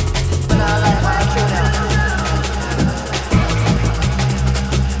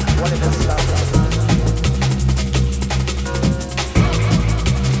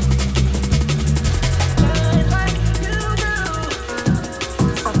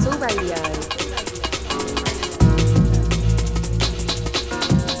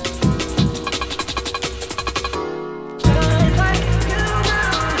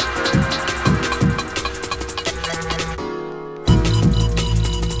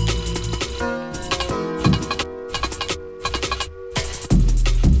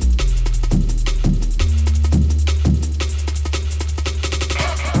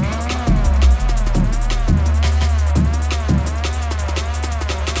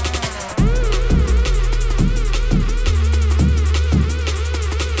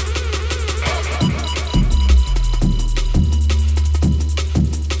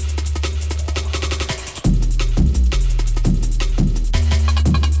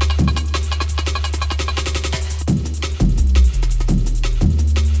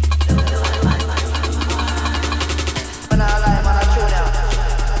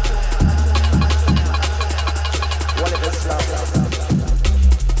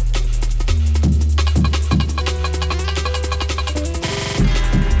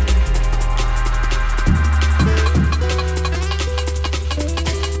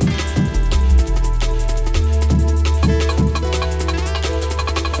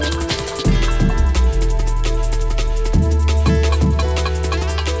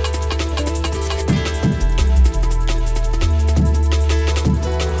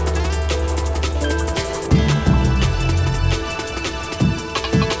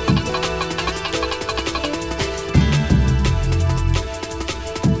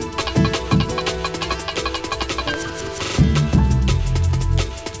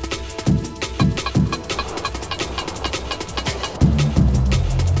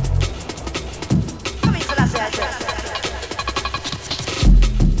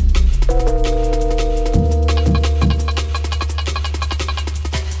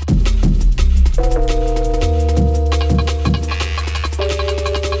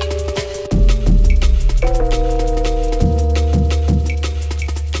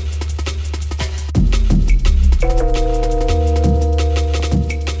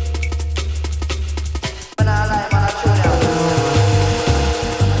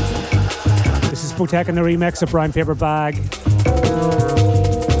Discotheque in the remix of Brown Paper Bag.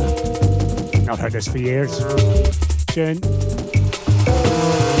 Not heard this for years. Tune.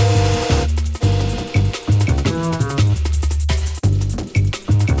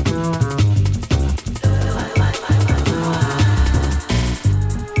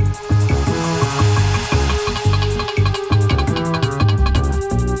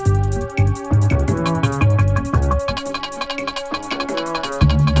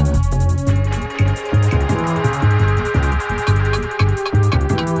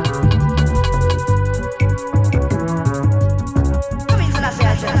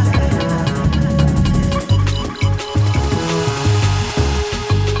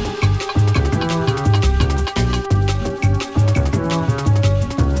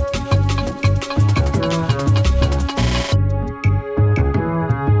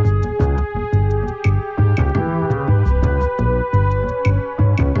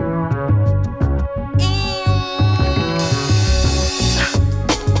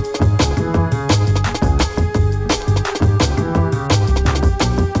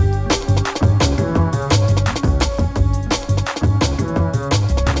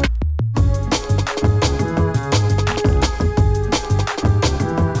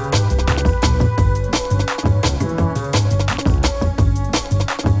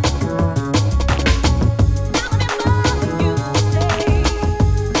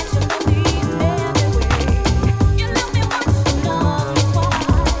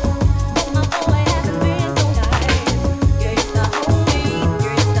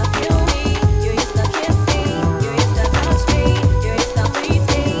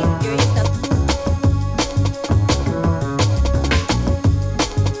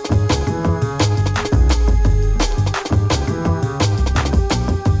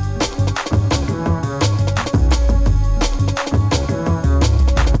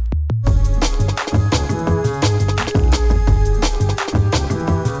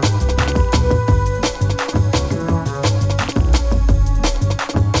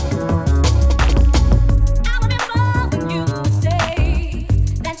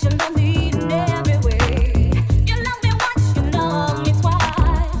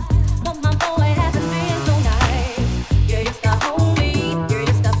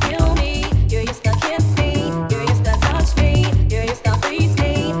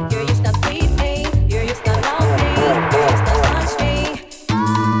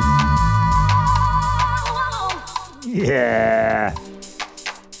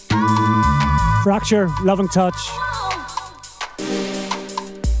 Fracture, Loving Touch.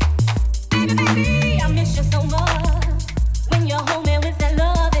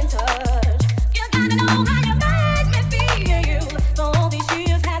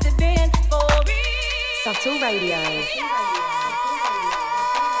 Subtle Radio.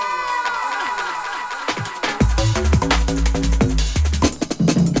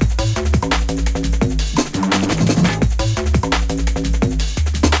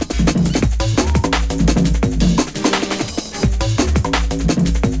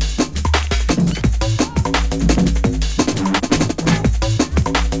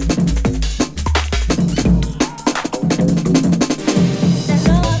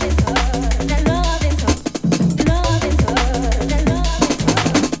 Love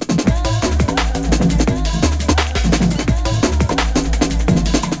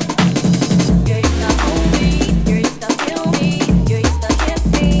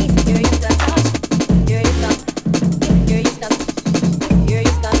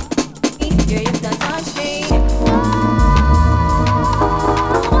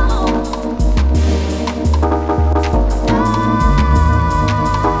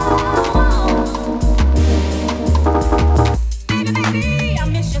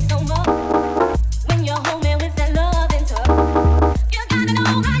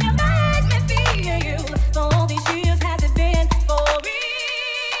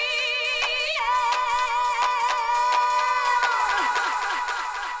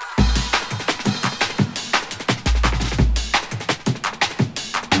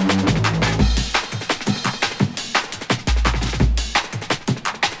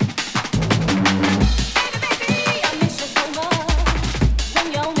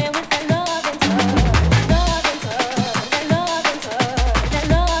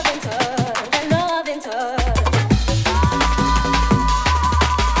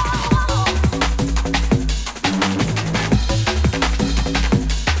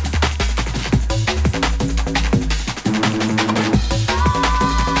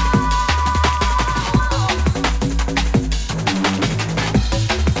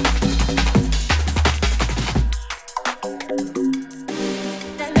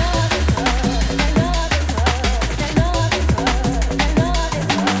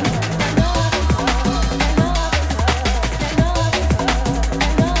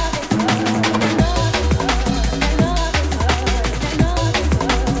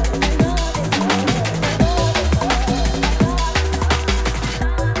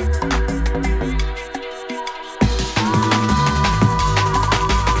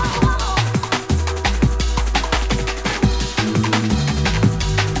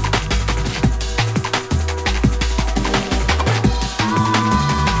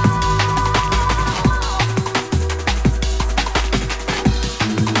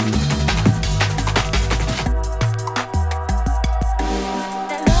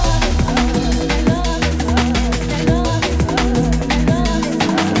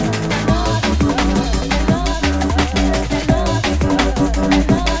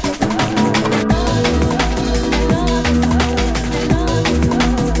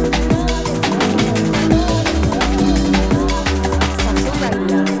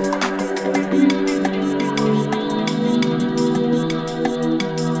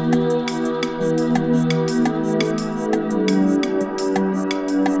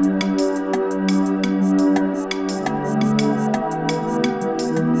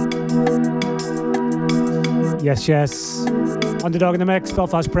Yes, yes. Undadog in the mix,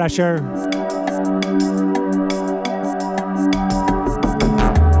 Belfast Pressure.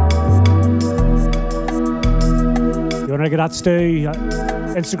 You want to get at Stu?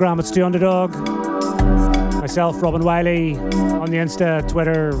 Instagram at Stu Undadog. Myself, Robin Wylie, on the Insta,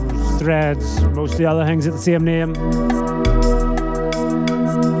 Twitter, Threads, most of the other things at the same name.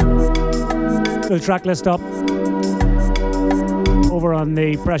 Full track list up over on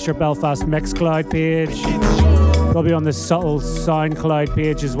the Pressure Belfast Mixcloud page. Probably on the Subtle SoundCloud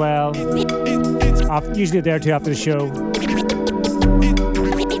page as well. Usually a day or two after the show.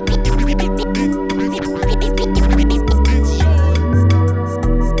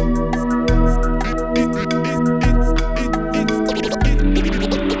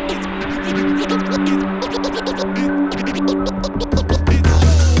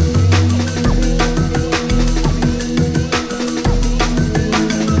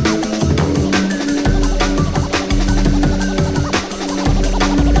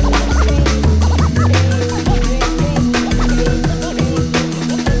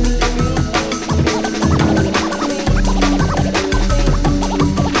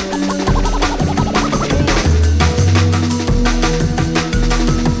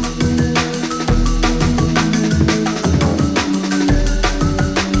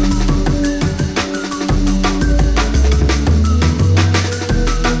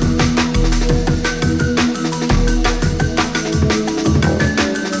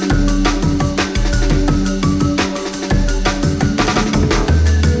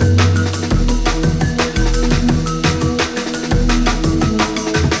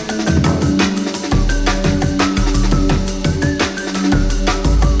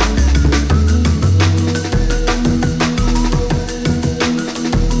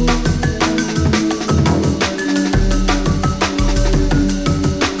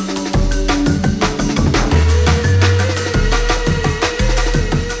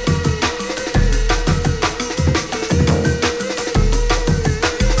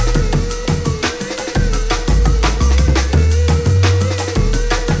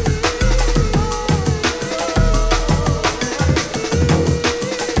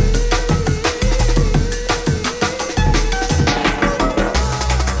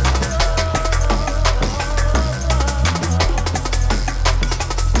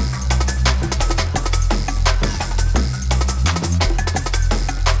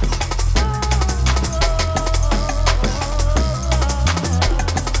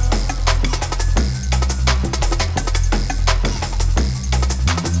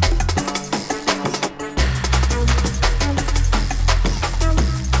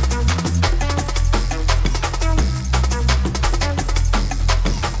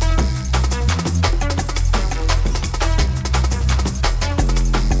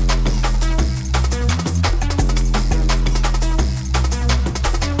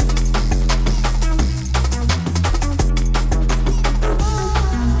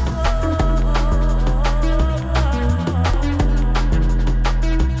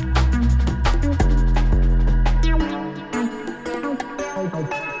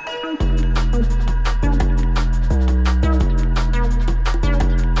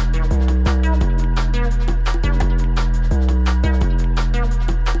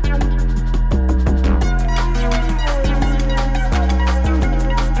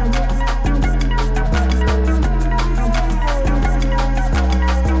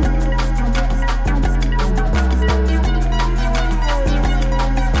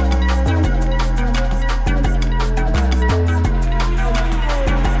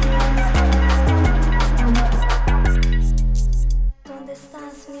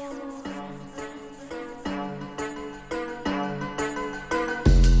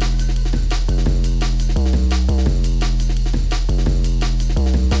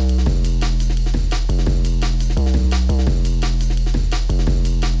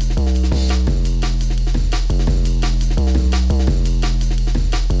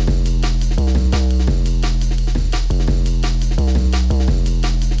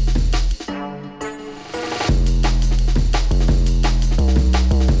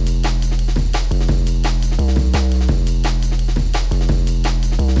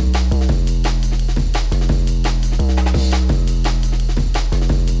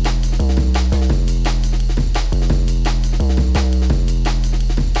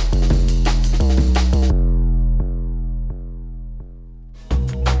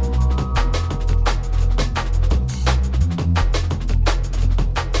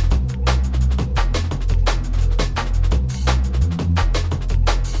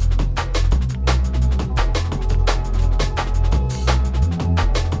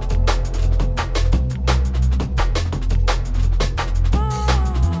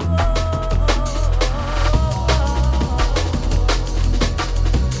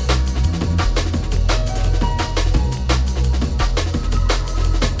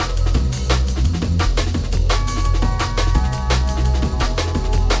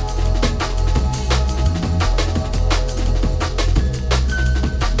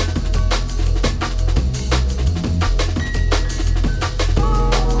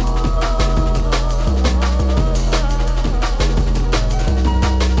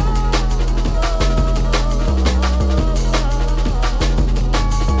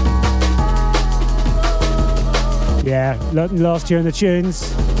 Lost here in the tunes.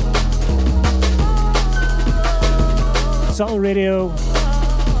 Subtle Radio.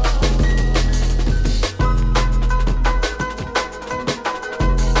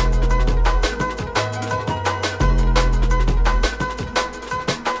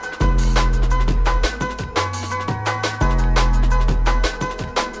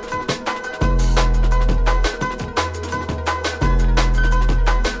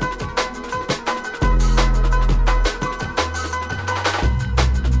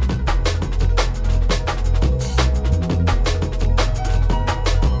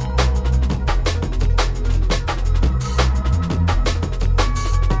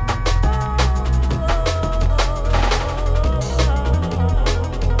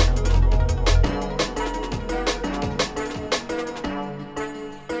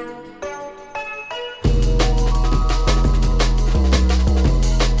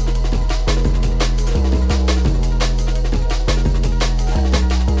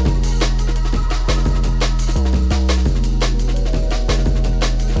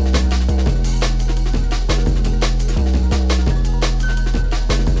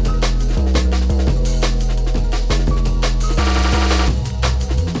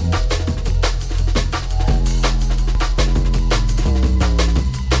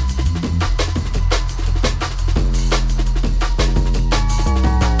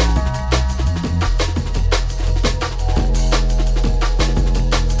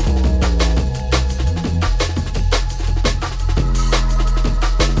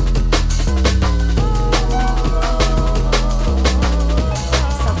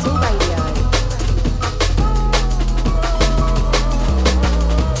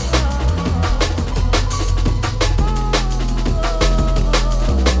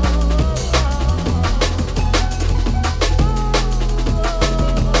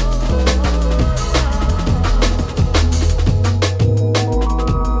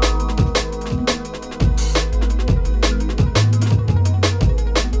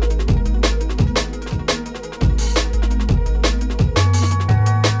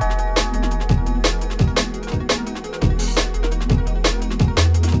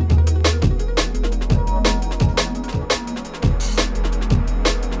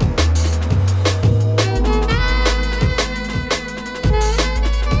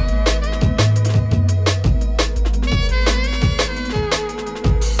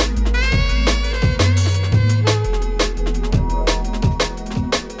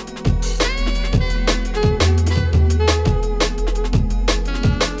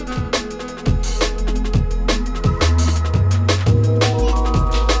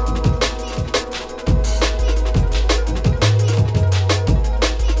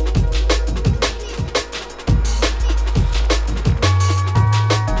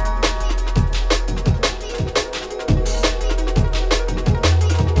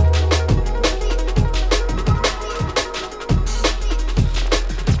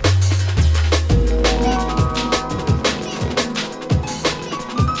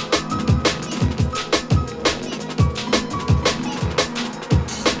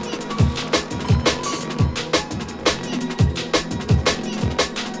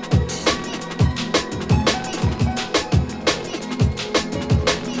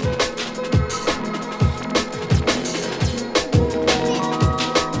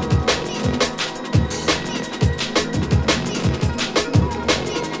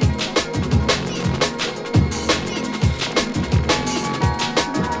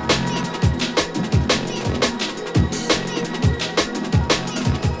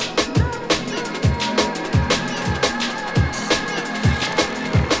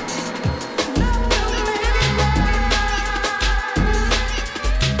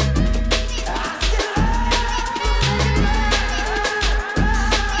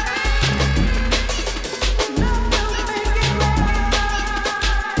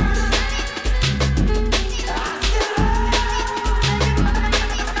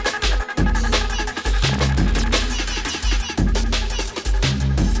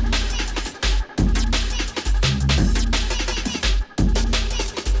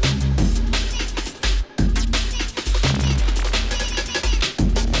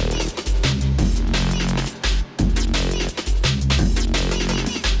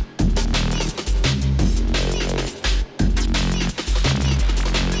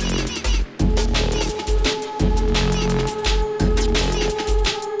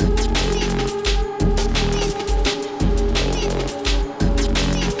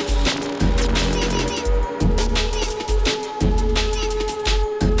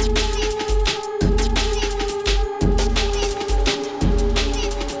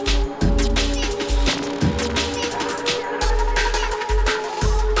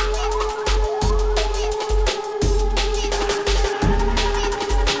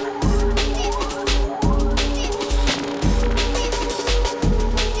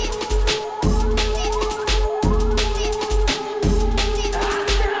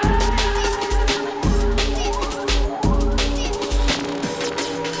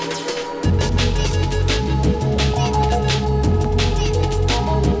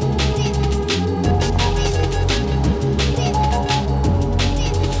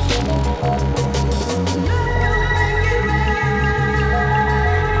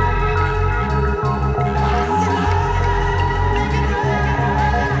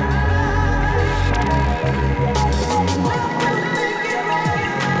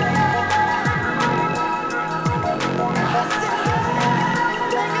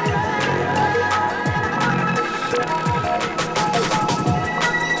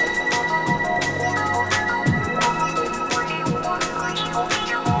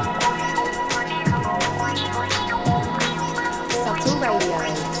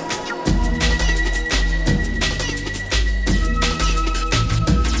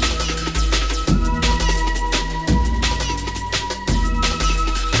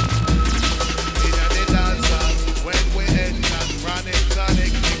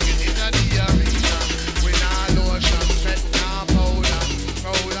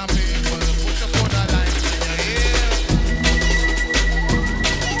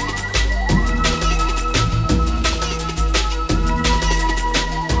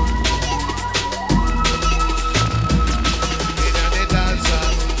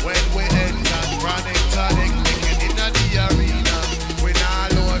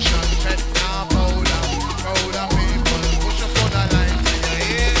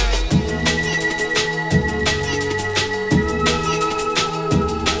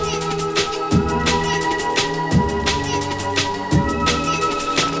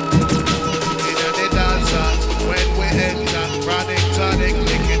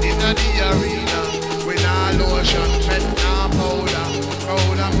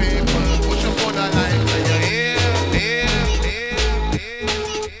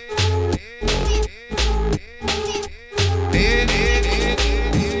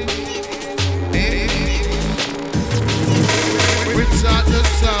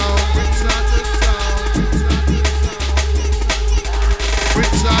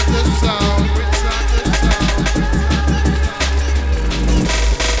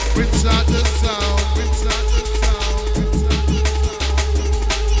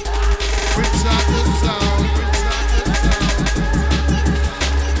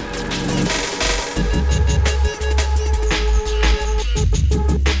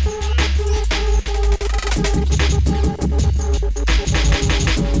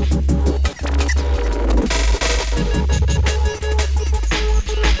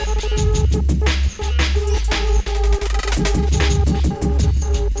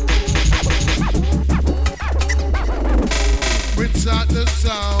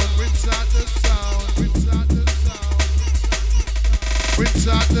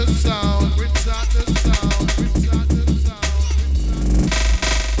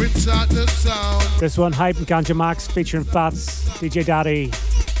 This one, Hype and Ganja Max featuring Fats, DJ Daddy,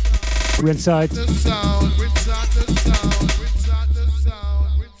 Rinside.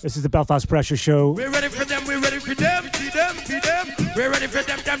 This is the Belfast Pressure Show. We're ready for them, we're ready for them, see them, see them. We're ready for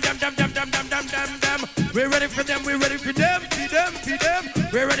them, dam, dam, dam, dam, dam, dam, dam, dam, dam. We're ready for them, we're ready for them, see them, see them.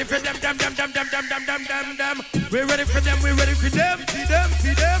 We're ready for them, dam, dam, dam, dam, dam, dam, dam, dam, dam. We're ready for them, we're ready for them, see them,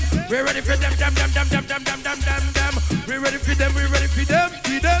 see them. We're ready for them, dam, dam, dam, dam, dam, dam, dam, dam, dam. We're ready for them, we're ready for them,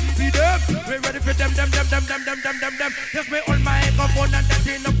 see them, see them. We're ready for them, dam, dam, dam, dam, dam, dam, dam, dam. Just me on my microphone and that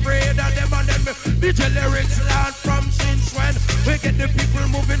ain't afraid of them and them. DJ lyrics learn from since when we get the people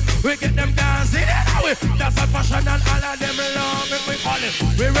moving, we get them dancing. That's a passion and all of them love it, we call it.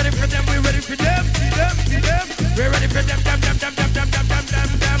 We're ready for them, we're ready for them, see them, see them. We're ready for them, dam, dam, dam, dam, dam, dam, dam,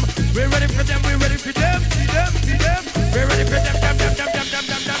 dam, dam. We're ready for them, we're ready for them, see them, see them. We're ready for them, dam, dam, dam, dam, dam,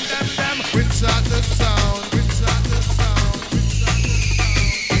 dam, dam, dam, dam. Inside the sound, inside the sound,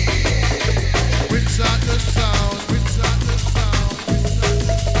 inside the sound, inside the sound,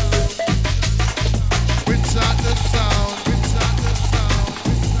 inside the sound, inside the sound,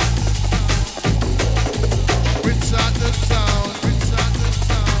 inside the sound, inside the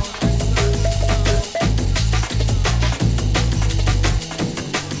sound.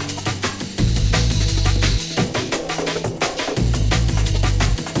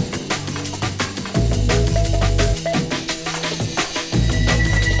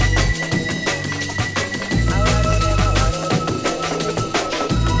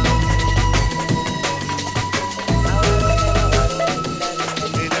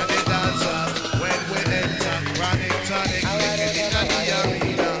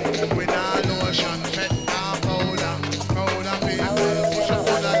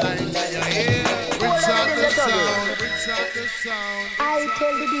 I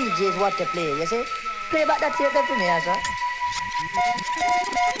tell the DJs what to play, you see? Play back that tape there for me, sir.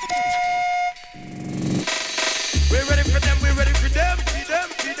 We're ready for them, we're ready for them, see them,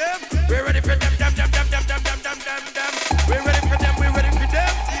 see them. We're ready for them, dam, dam, dam, dam, dam, dam, dam, dam, dam. We're ready for them, we're ready for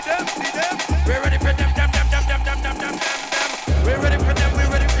them, see them, see them. We're ready for them, dam, dam, dam, dam, dam, dam, dam, dam. We're ready for them, we're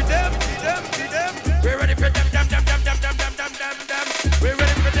ready for them, see them, see them. We're ready for them, dam, dam, dam, dam, dam, dam, dam, dam, dam. We're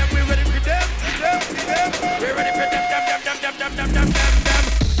ready for them, we're ready for them, see them, see them. We're ready for them, dam, dam, dam, dam, dam, dam, dam, dam, dam.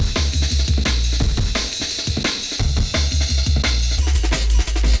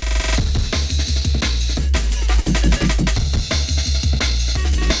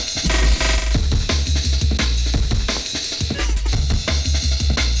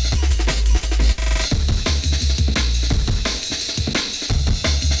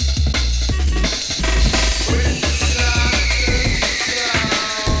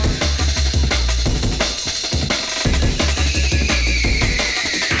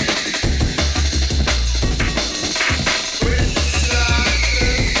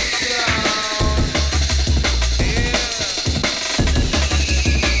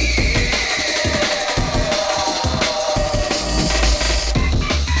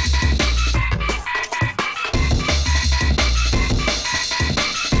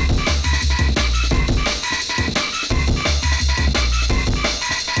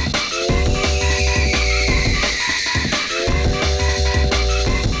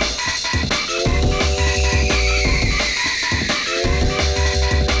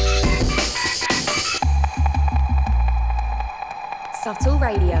 Subtle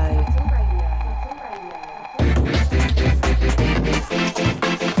Radio.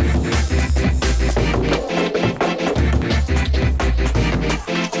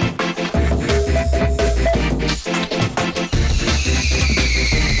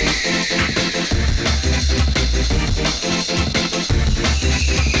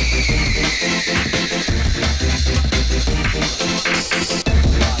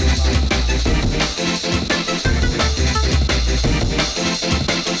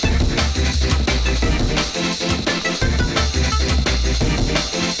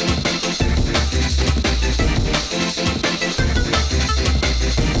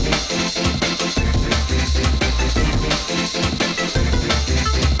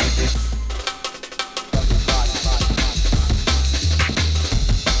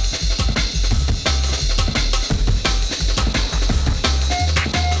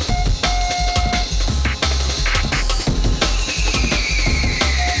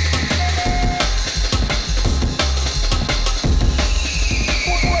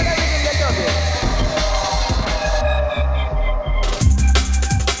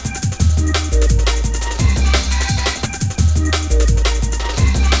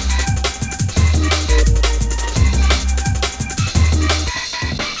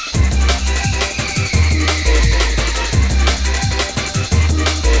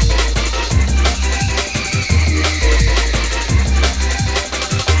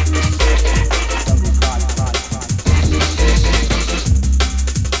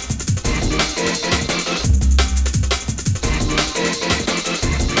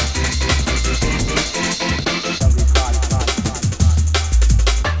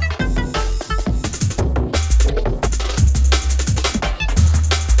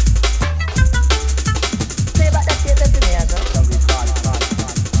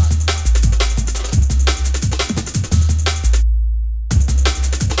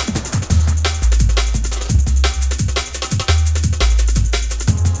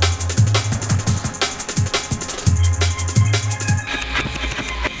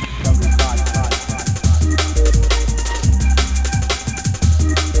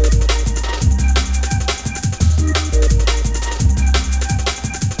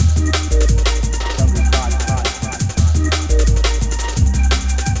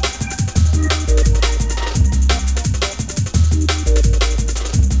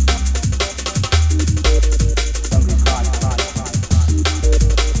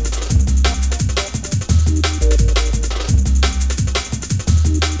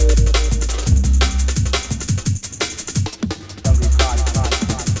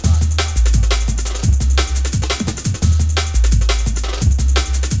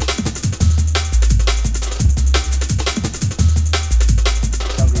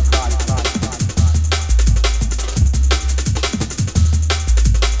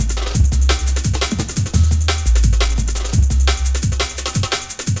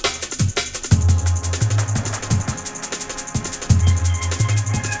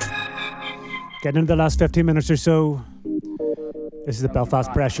 Getting into the last 15 minutes or so. This is the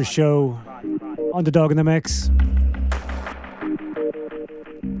Belfast Pressure Show. Undadog in the mix.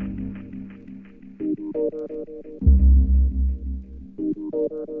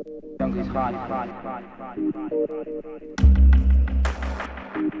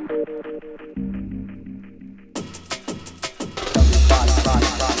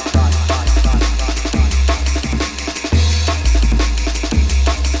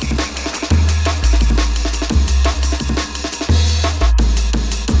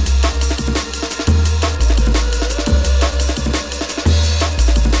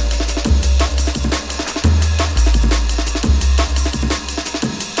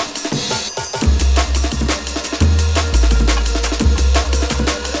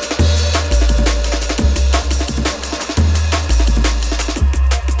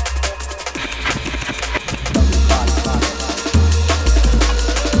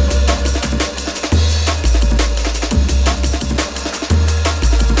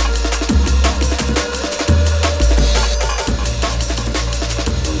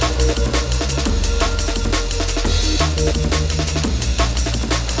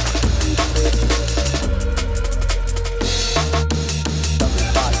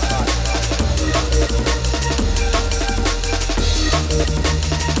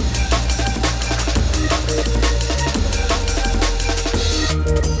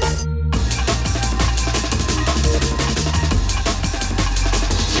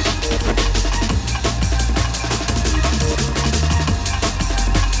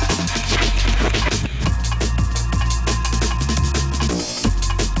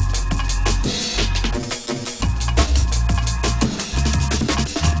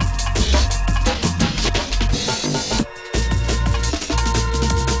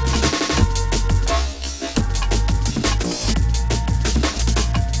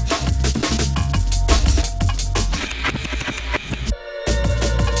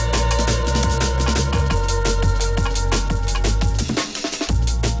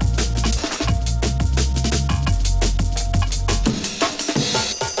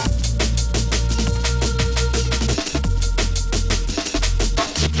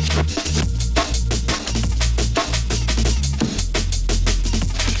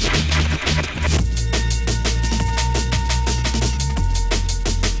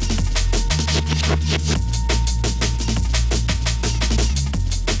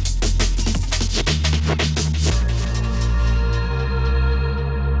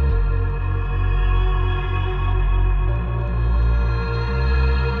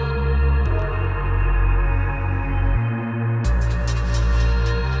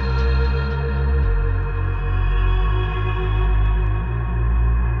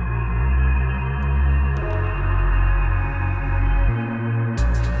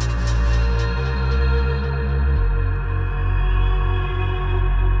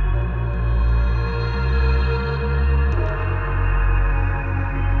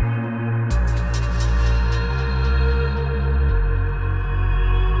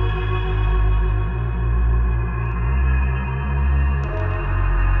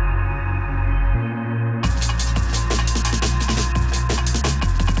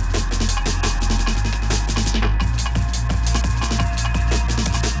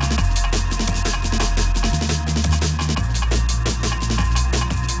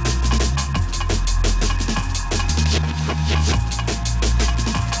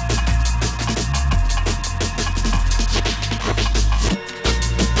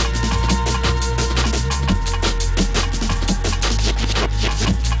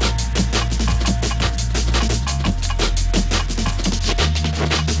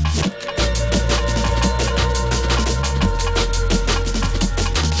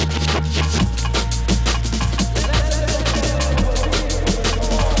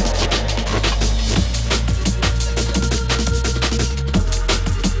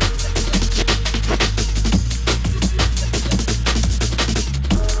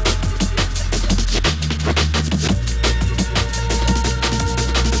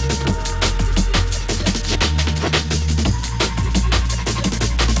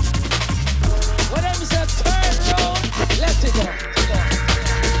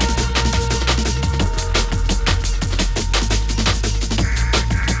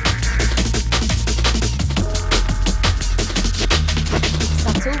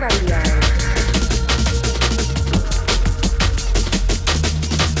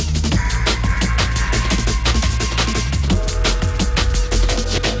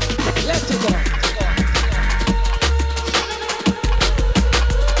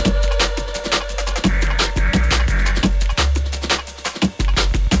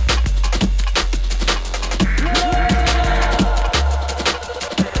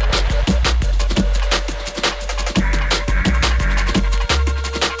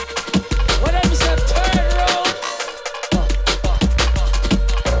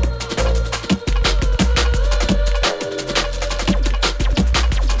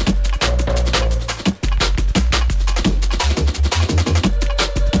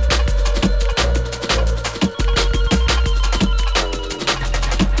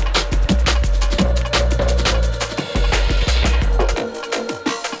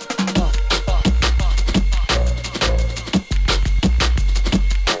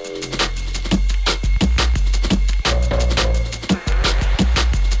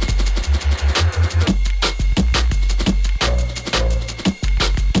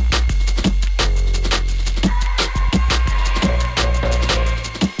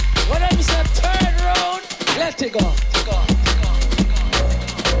 Let it go.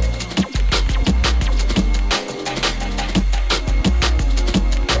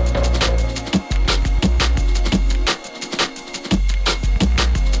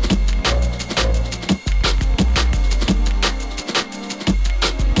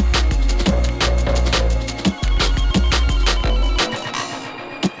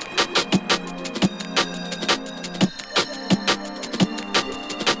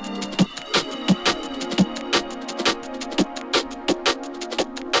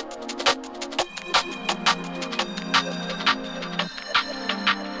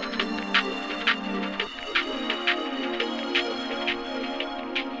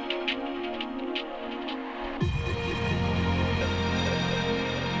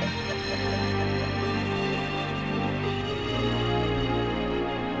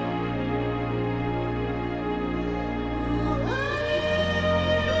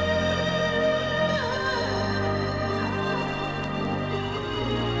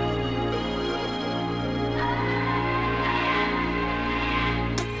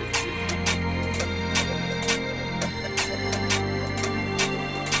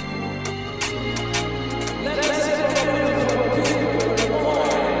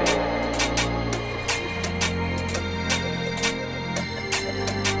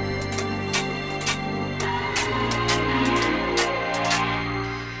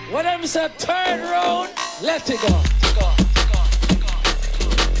 A turn round, let it go.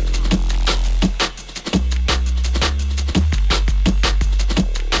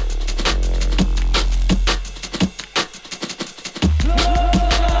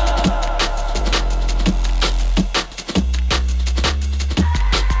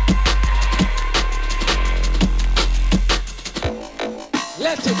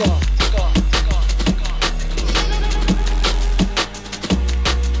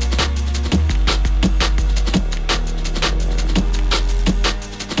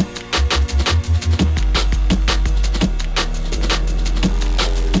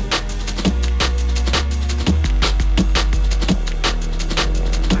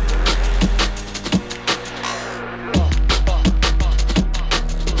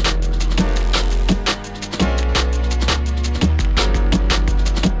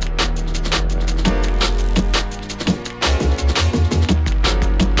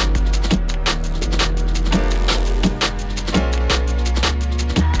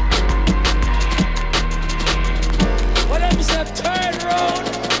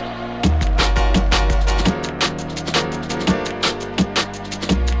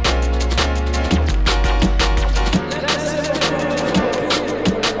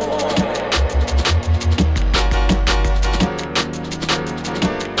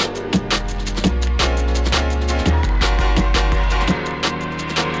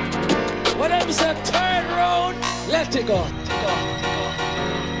 Let it go.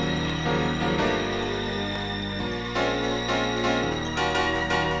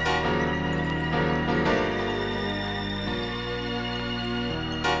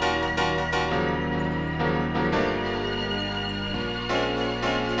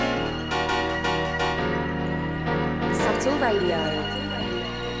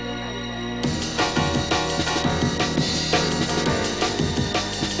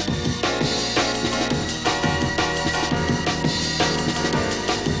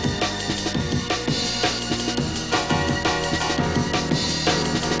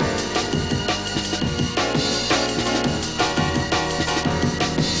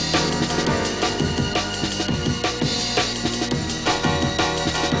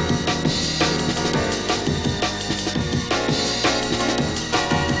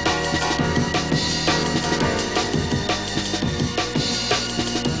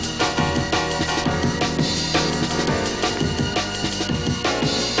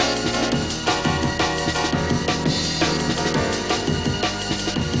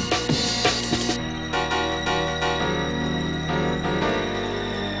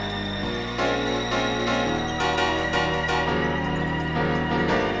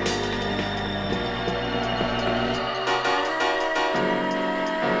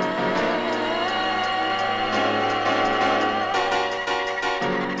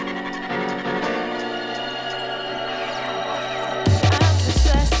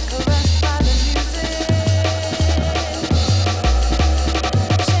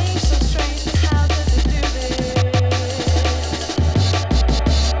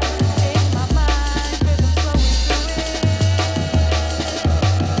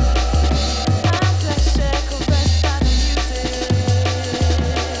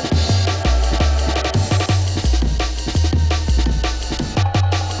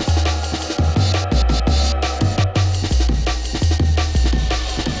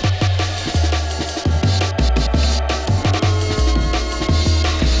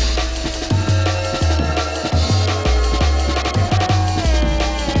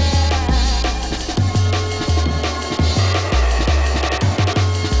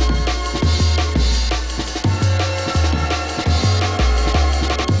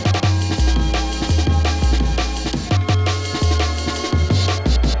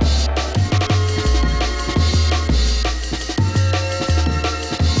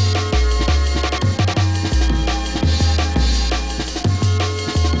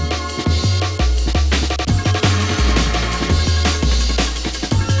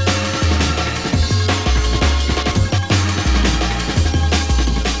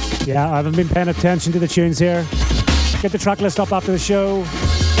 Yeah, I haven't been paying attention to the tunes here. Get the track list up after the show.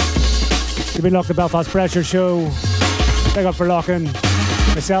 You've been locked the Belfast Pressure Show. Big up for locking.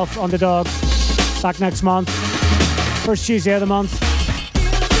 Myself, Undadog. Back next month. First Tuesday of the month.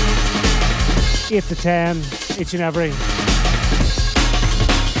 8 to 10, each and every.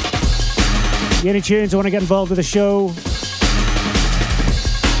 Any tunes who want to get involved with the show,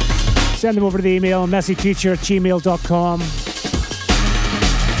 send them over to the email messyteacher@gmail.com.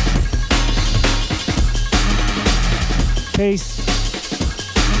 Peace.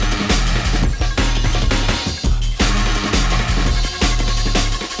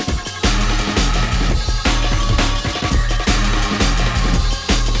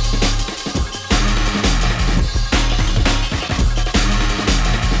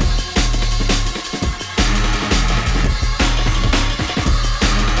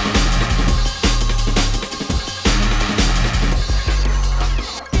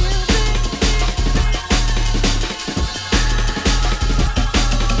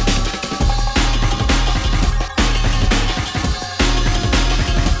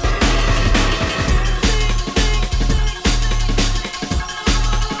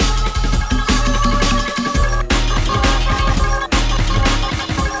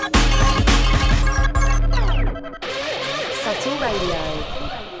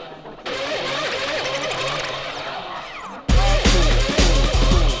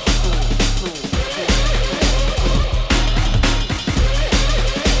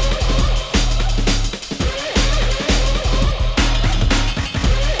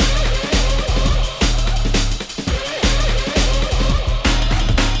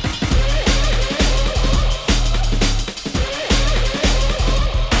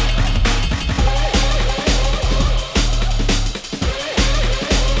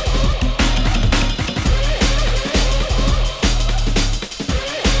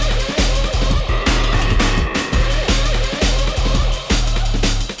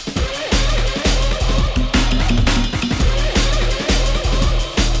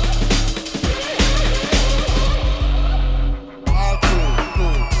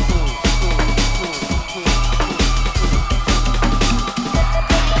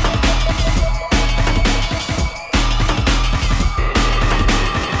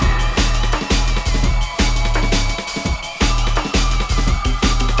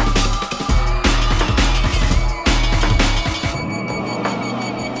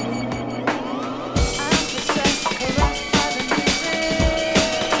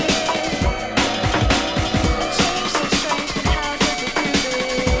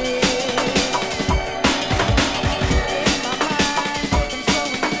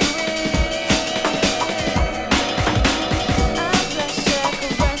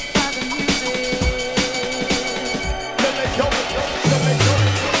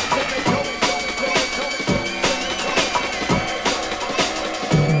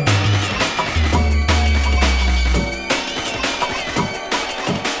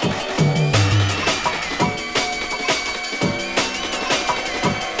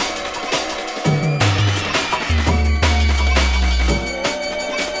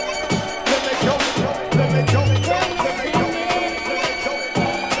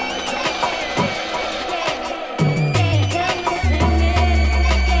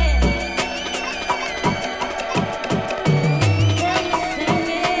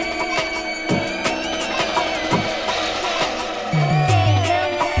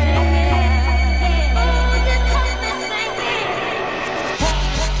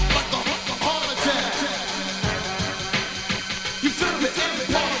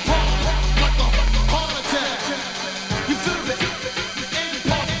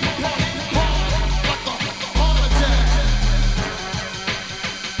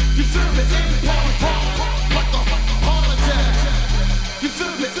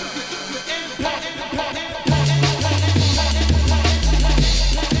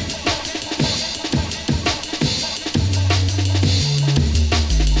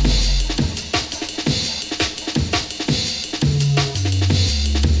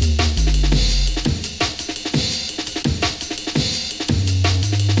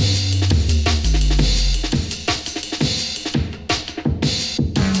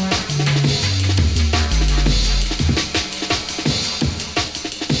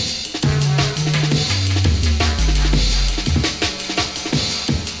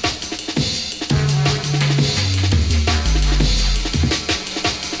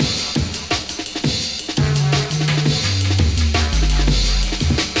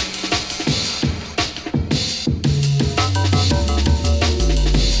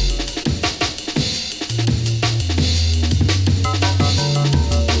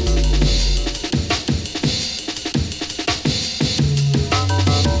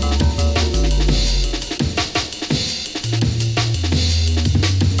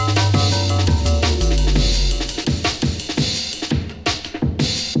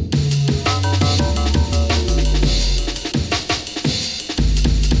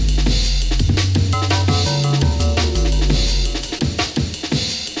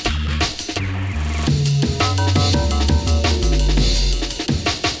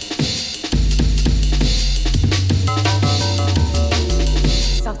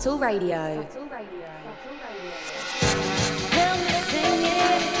 Radio.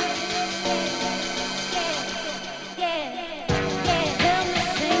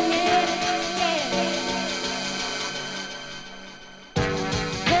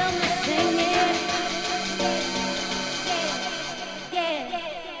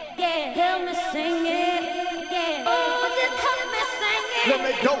 Let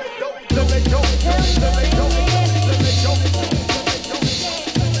me go.